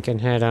 right? We can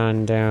head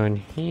on down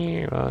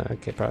here. Well,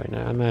 okay, probably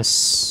not.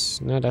 Unless...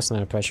 No, that's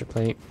not a pressure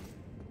plate.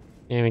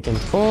 And we can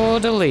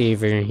pull the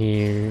lever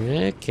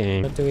here.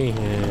 Okay. What do we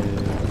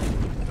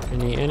have?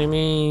 Any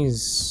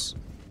enemies?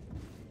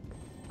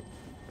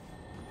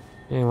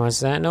 And what's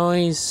that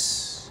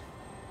noise?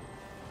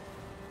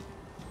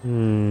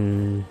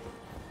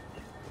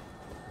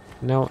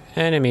 No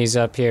enemies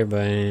up here,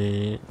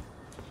 but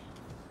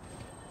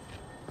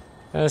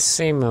does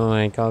seem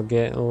like I'll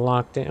get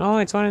locked in. Oh,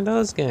 it's one of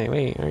those guys.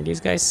 Wait, are these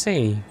guys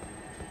safe?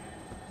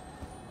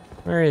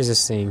 Where is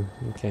this thing?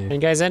 Okay. Are you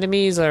guys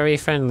enemies or are we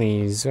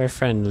friendlies? We're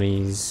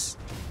friendlies.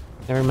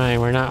 Never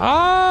mind, we're not.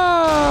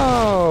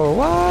 Oh!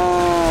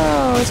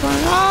 Whoa! It's one.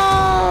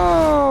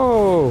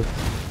 Oh!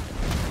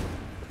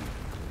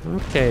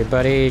 Okay,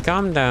 buddy,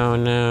 calm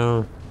down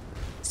now.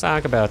 Let's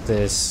talk about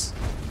this.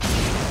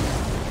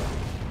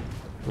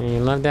 Hey, you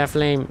love that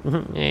flame?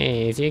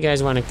 Hey, if you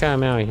guys want to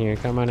come out here,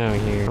 come on out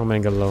here.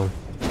 Omega low.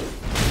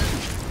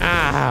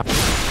 Ah!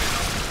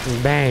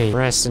 Bang!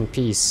 Rest in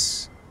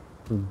peace,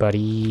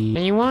 buddy.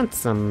 And you want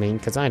something,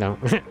 because I don't.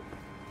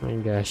 My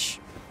gosh.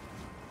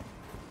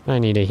 I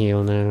need a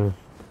heal now.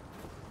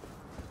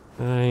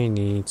 I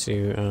need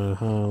to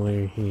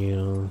holler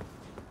heal.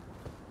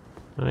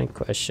 My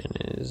question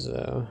is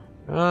oh,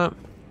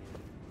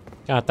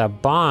 got the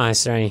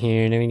boss right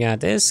here, then we got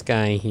this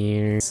guy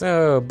here.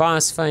 So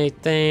boss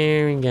fight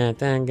there, we got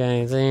that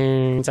guy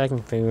there.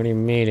 Technically we already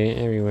made it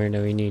everywhere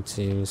that we need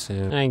to,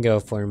 so I go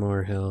for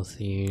more health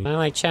here. I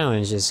like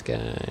challenge this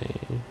guy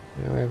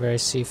however I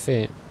see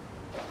fit.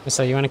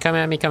 So you wanna come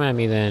at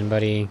me then,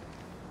 buddy.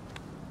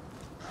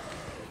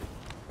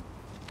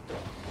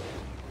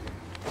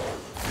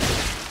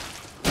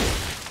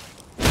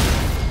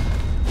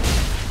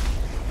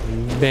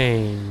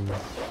 Bang.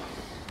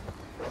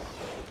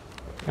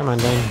 Come on,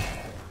 Dane.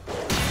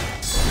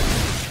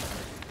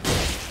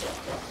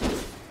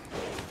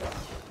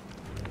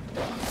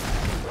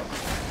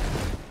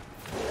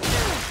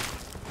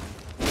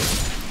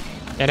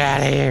 Get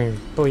out of here,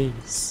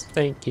 please.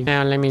 Thank you.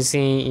 Now let me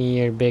see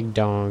your big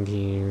dog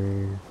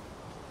here.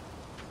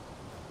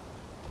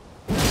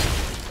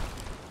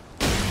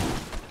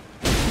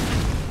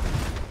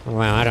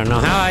 Wow, I don't know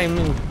how I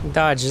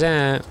dodged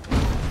that.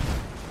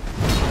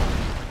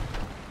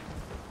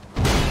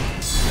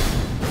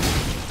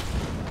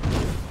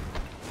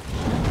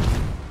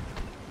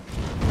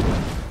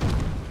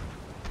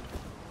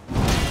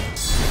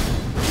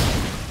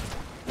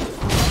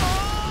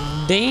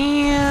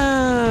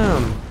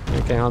 Damn!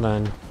 Okay, hold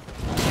on.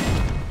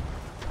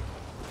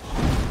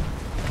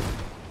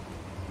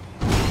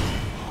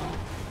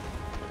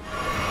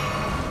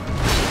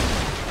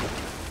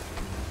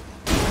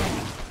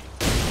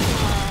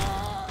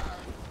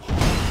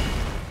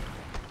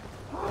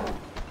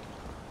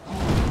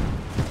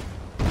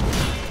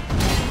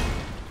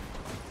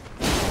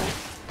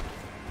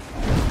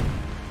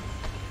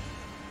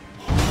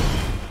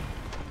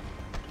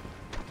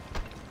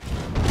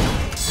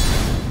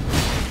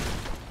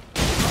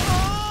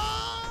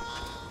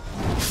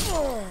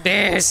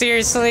 There,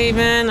 seriously,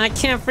 man, I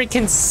can't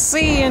freaking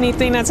see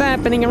anything that's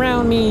happening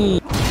around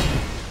me.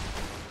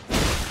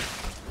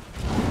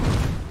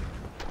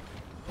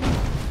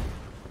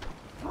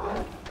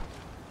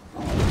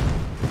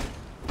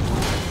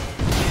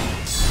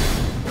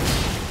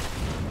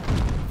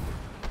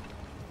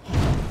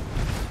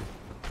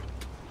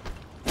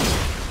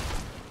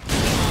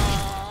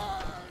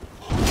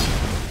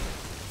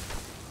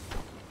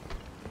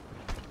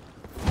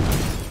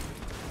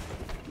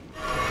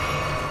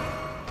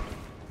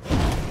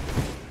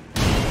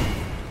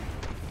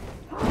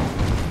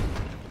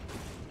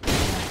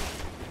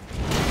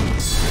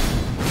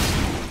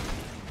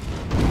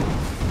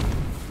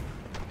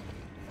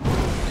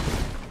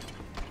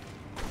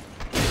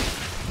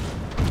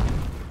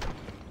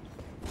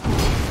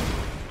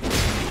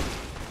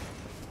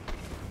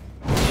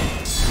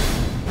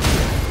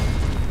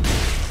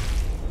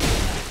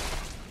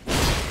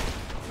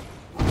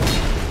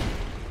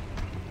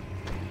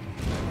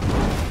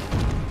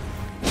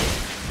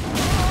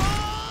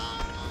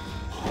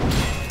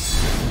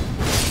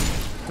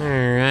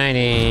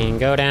 Alrighty,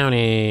 go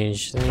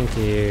downage. Thank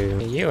you.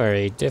 You are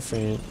a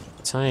different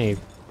type.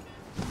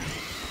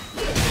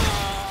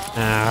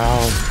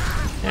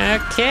 Ow.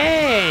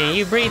 Okay,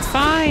 you breathe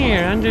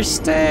fire.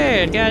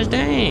 Understood. Gosh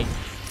dang.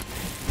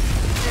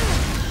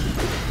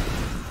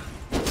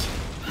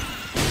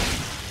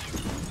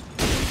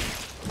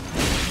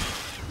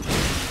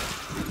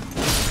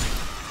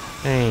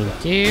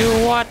 Thank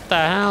you. What the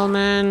hell,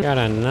 man? Got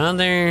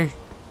another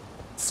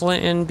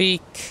flint and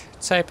beak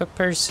type of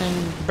person,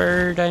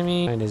 bird, I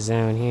mean. What is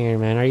down here,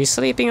 man? Are you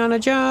sleeping on a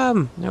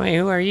job? No, wait,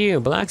 who are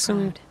you?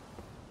 Blacksmith?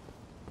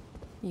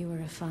 You were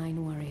a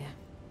fine warrior.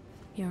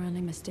 Your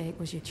only mistake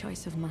was your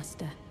choice of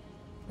master.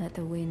 Let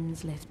the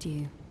winds lift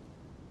you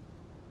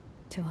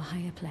to a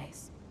higher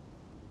place.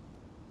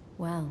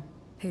 Well,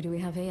 who do we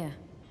have here?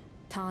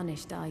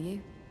 Tarnished, are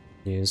you?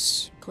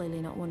 Yes.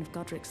 Clearly not one of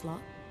Godric's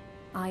lot.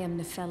 I am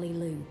Nefeli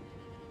Lu.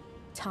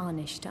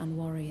 Tarnished and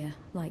warrior,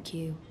 like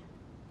you.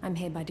 I'm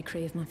here by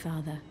decree of my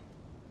father.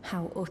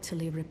 How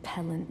utterly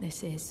repellent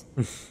this is.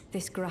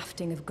 This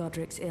grafting of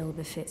Godric's ill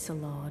befits a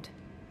lord.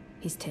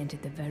 He's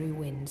tainted the very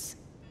winds.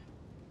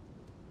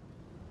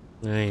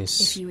 Nice.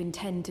 If you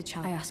intend to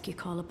I ask you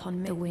call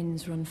upon me. The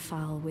winds run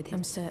foul with him.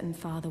 I'm certain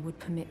father would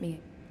permit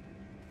me.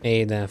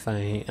 Hey, that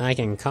fight. I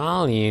can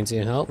call you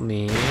to help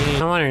me.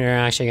 I wonder if they're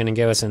actually gonna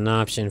give us an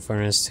option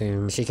for us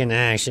to. She can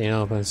actually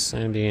help us.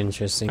 That'd be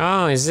interesting.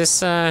 Oh, is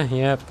this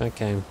yep,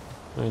 okay.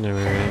 I know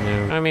right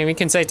now. I mean, we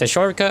can take the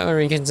shortcut or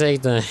we can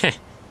take the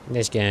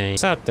this guy.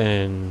 What's up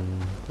then?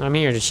 I'm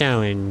here to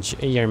challenge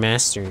your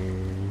master.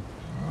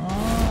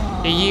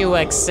 Do you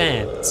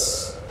accept?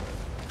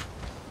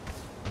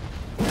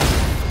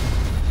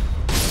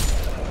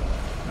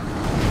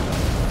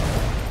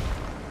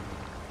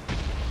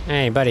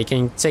 Hey, buddy, can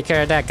you take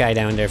care of that guy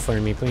down there for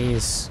me,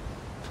 please?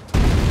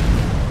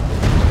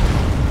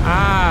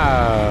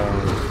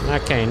 Oh,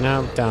 okay,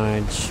 no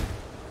dodge.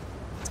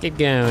 Let's keep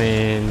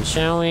going,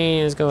 shall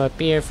we? Let's go up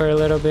here for a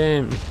little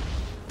bit.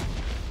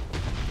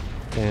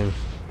 Okay.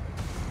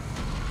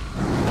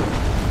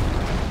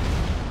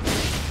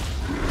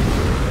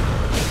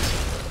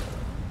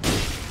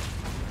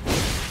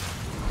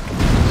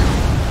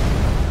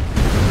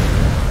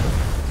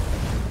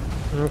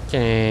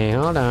 Okay,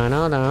 hold on,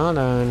 hold on, hold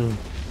on.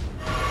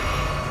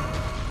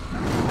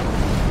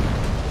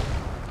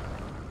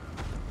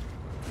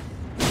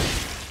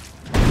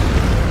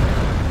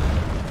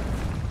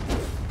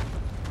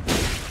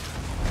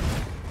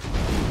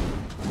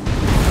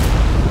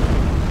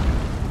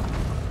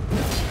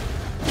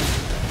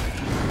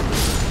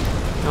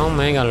 Oh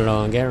my god,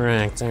 Lord, get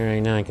wrecked.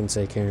 Alright, now I can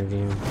take care of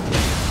you.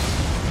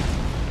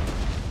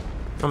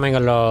 Oh my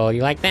god, Lord,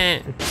 you like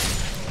that?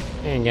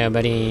 There you go,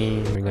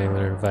 buddy. We're going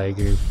with our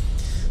Viger.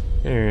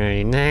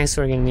 Alright, next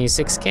we're gonna need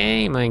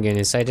 6k. My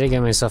goodness, I did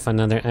get myself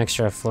another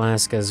extra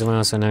flask as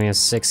well, so now we have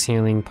 6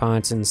 healing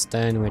pots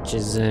instead, which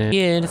is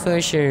good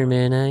for sure,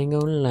 man. I ain't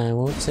gonna lie,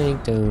 we'll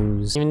take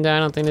those. Even though I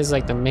don't think this is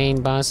like the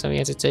main boss that we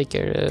have to take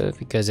care of,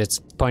 because it's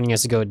pointing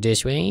us to go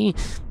this way.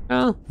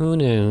 Well, who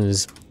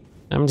knows?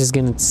 I'm just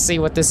gonna see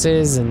what this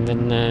is and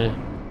then,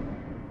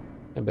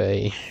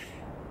 bye.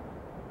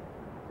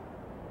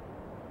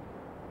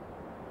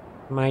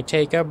 Might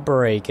take a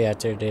break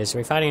after this. Are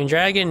we fighting a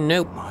dragon?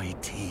 Nope.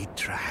 Mighty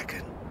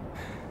dragon,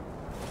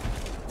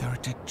 thou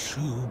art a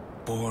true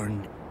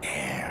born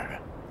heir.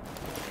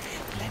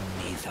 Lend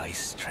me thy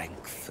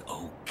strength,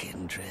 O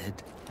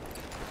kindred.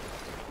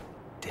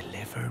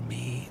 Deliver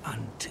me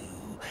unto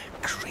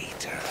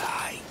greater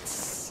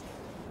heights.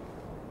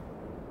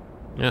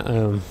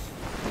 Uh-oh.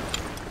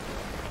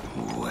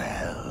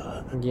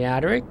 Well,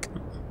 Yadrick?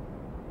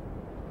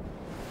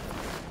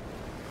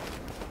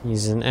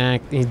 He's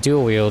he's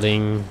dual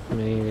wielding,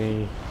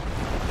 maybe.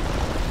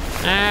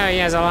 Oh, he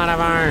has a lot of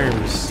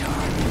arms.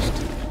 charged.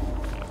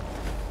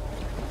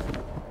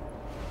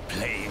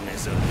 Plain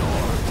as a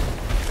lord.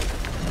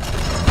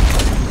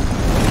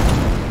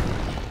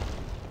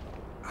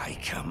 I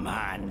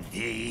command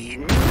thee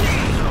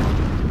kneel.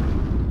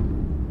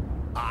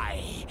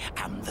 I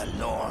am the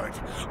lord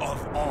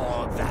of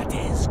all that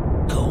is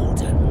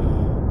golden.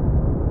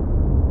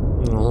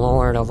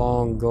 Lord of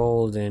all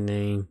golden,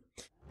 eh?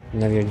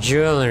 Love your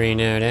jewelry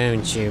now,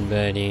 don't you,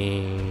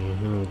 buddy?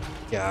 Oh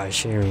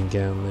gosh, here we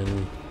go,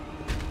 man.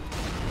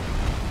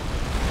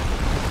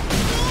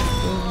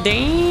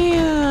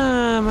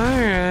 Damn,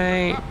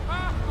 alright.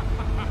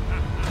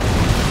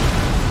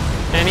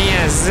 And he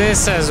has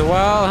this as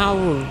well. How,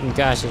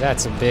 gosh,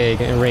 that's a big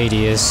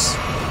radius.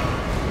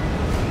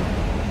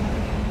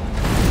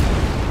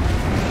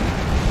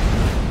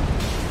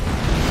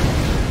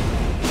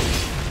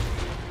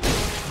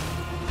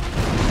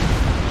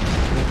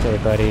 Okay,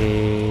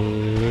 buddy.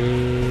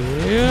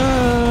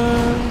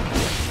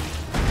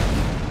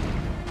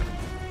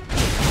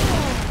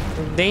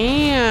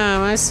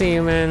 Damn, I see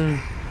you, man.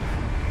 1.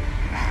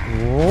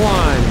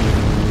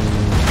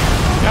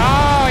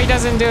 Oh, he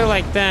doesn't do it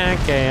like that.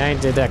 Okay, I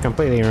did that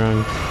completely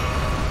wrong.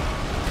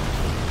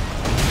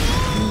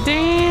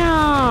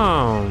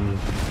 Damn.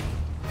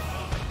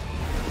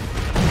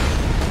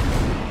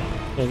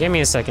 Okay, give me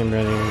a second,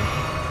 brother.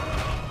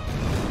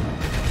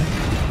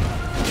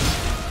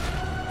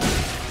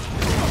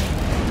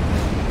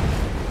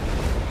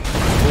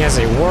 He has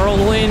a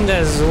whirlwind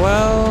as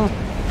well.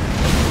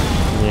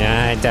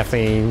 Yeah, I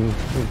definitely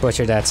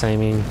butchered that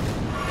timing.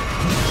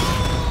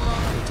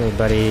 Okay,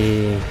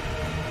 buddy.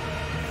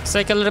 Let's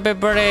take a little bit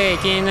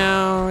break, you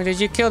know. Did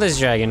you kill this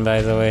dragon,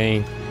 by the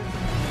way?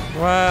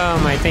 Whoa,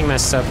 my thing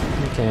messed up.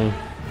 Okay.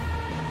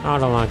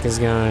 Auto lock is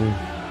gone.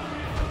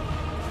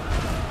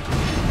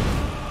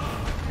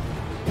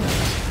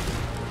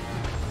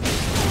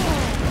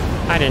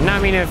 I did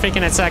not mean to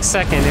freaking attack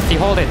second. If you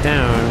hold it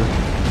down.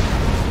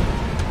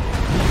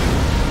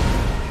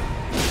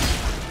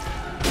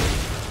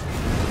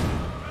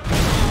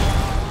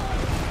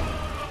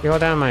 You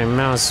hold down my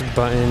mouse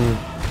button,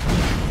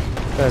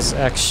 does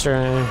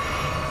extra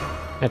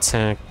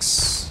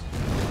attacks.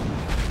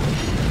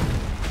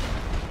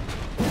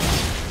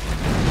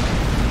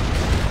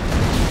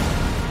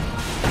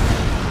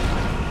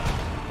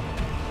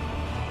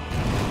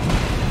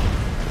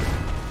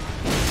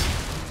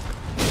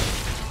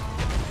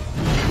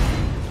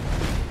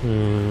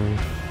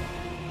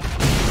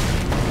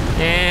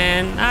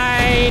 And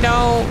I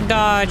don't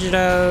dodge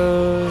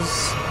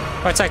those.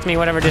 Protect me,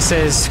 whatever this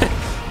is.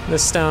 The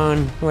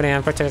stone would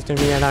have protected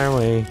me at our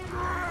way.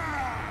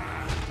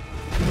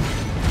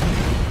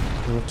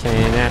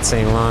 Okay, that's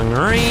a long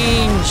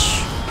range.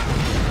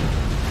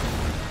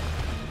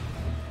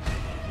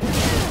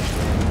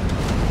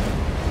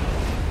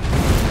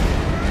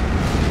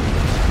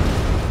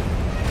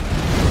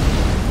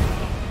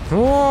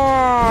 Whoa!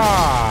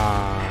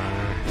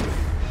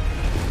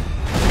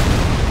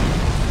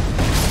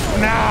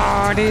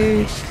 No,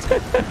 dude.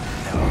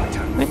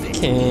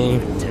 Okay.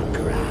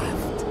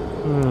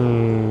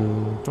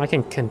 I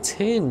can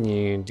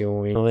continue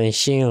doing the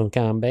shield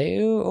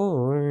combo,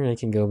 or I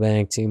can go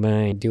back to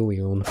my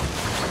dual.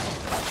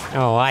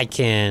 Oh, I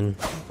can.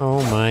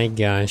 Oh my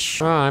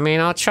gosh. Oh, I mean,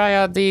 I'll try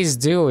out these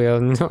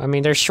dual. I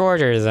mean, they're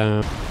shorter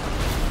though.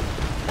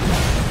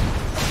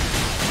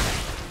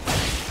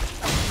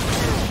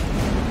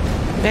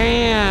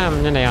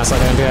 Damn! And they also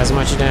don't do as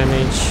much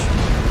damage.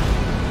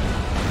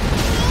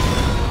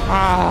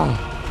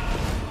 Ah!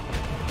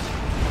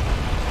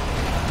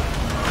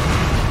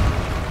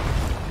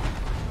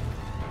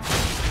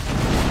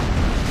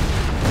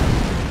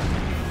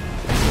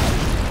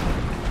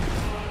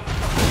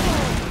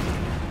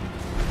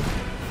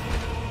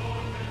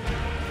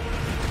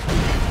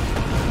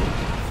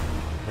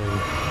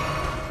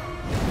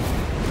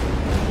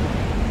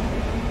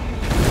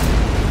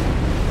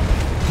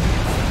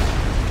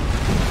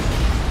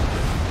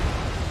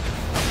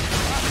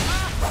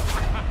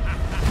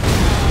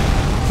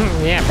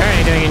 Yeah,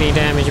 barely doing any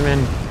damage, man.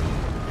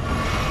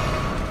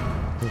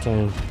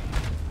 Okay.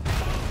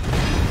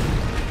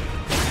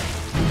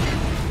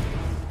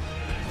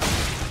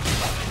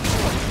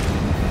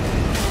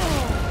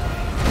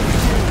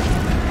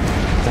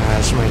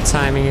 Gosh, my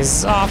timing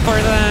is off for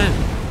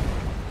that.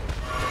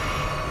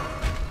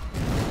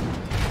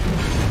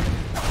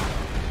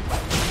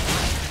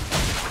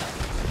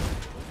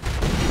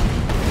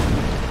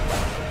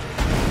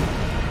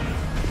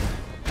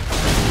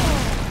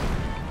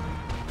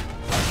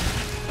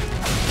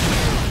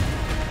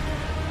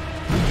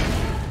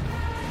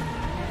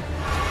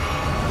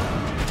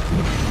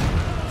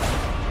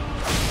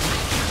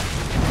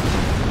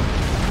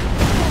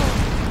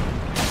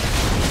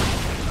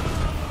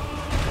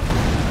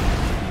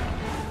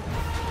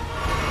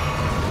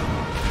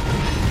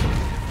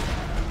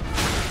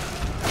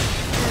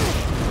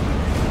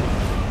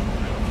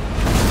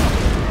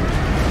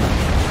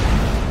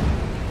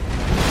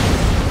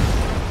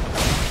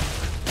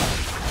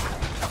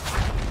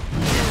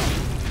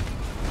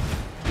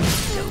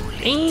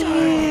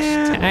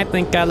 I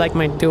think I like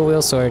my dual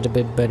wield sword a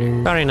bit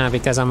better. Probably not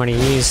because I'm already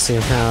used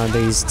to how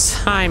these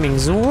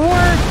timings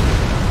work.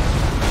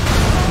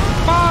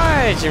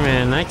 Fudge,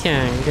 man, I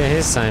can't get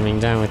his timing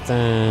down with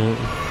that.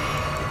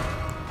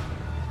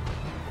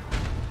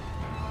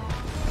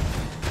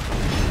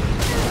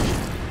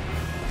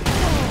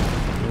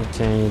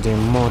 Okay, you do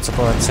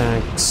multiple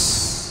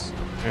attacks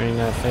during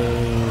that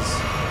phase.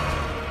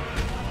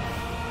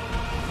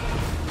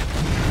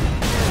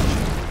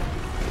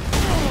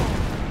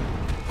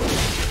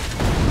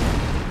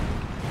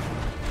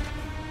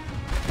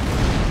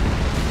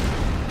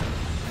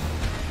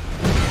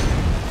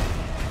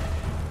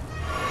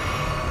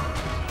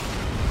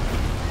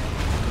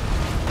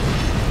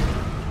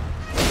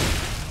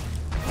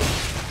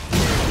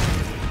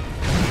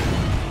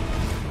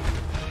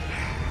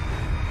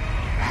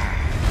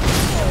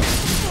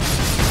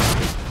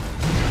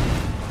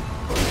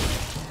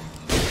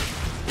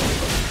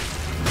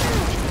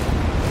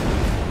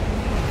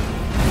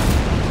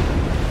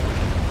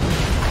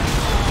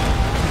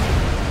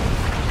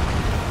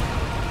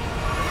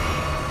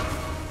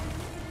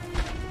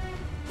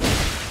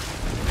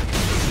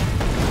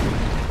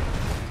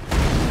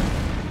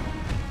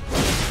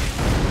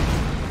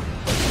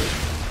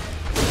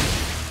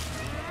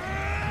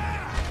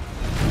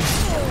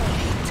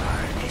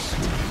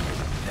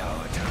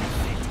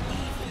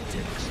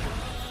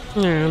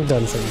 Yeah, I'm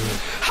done for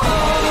you.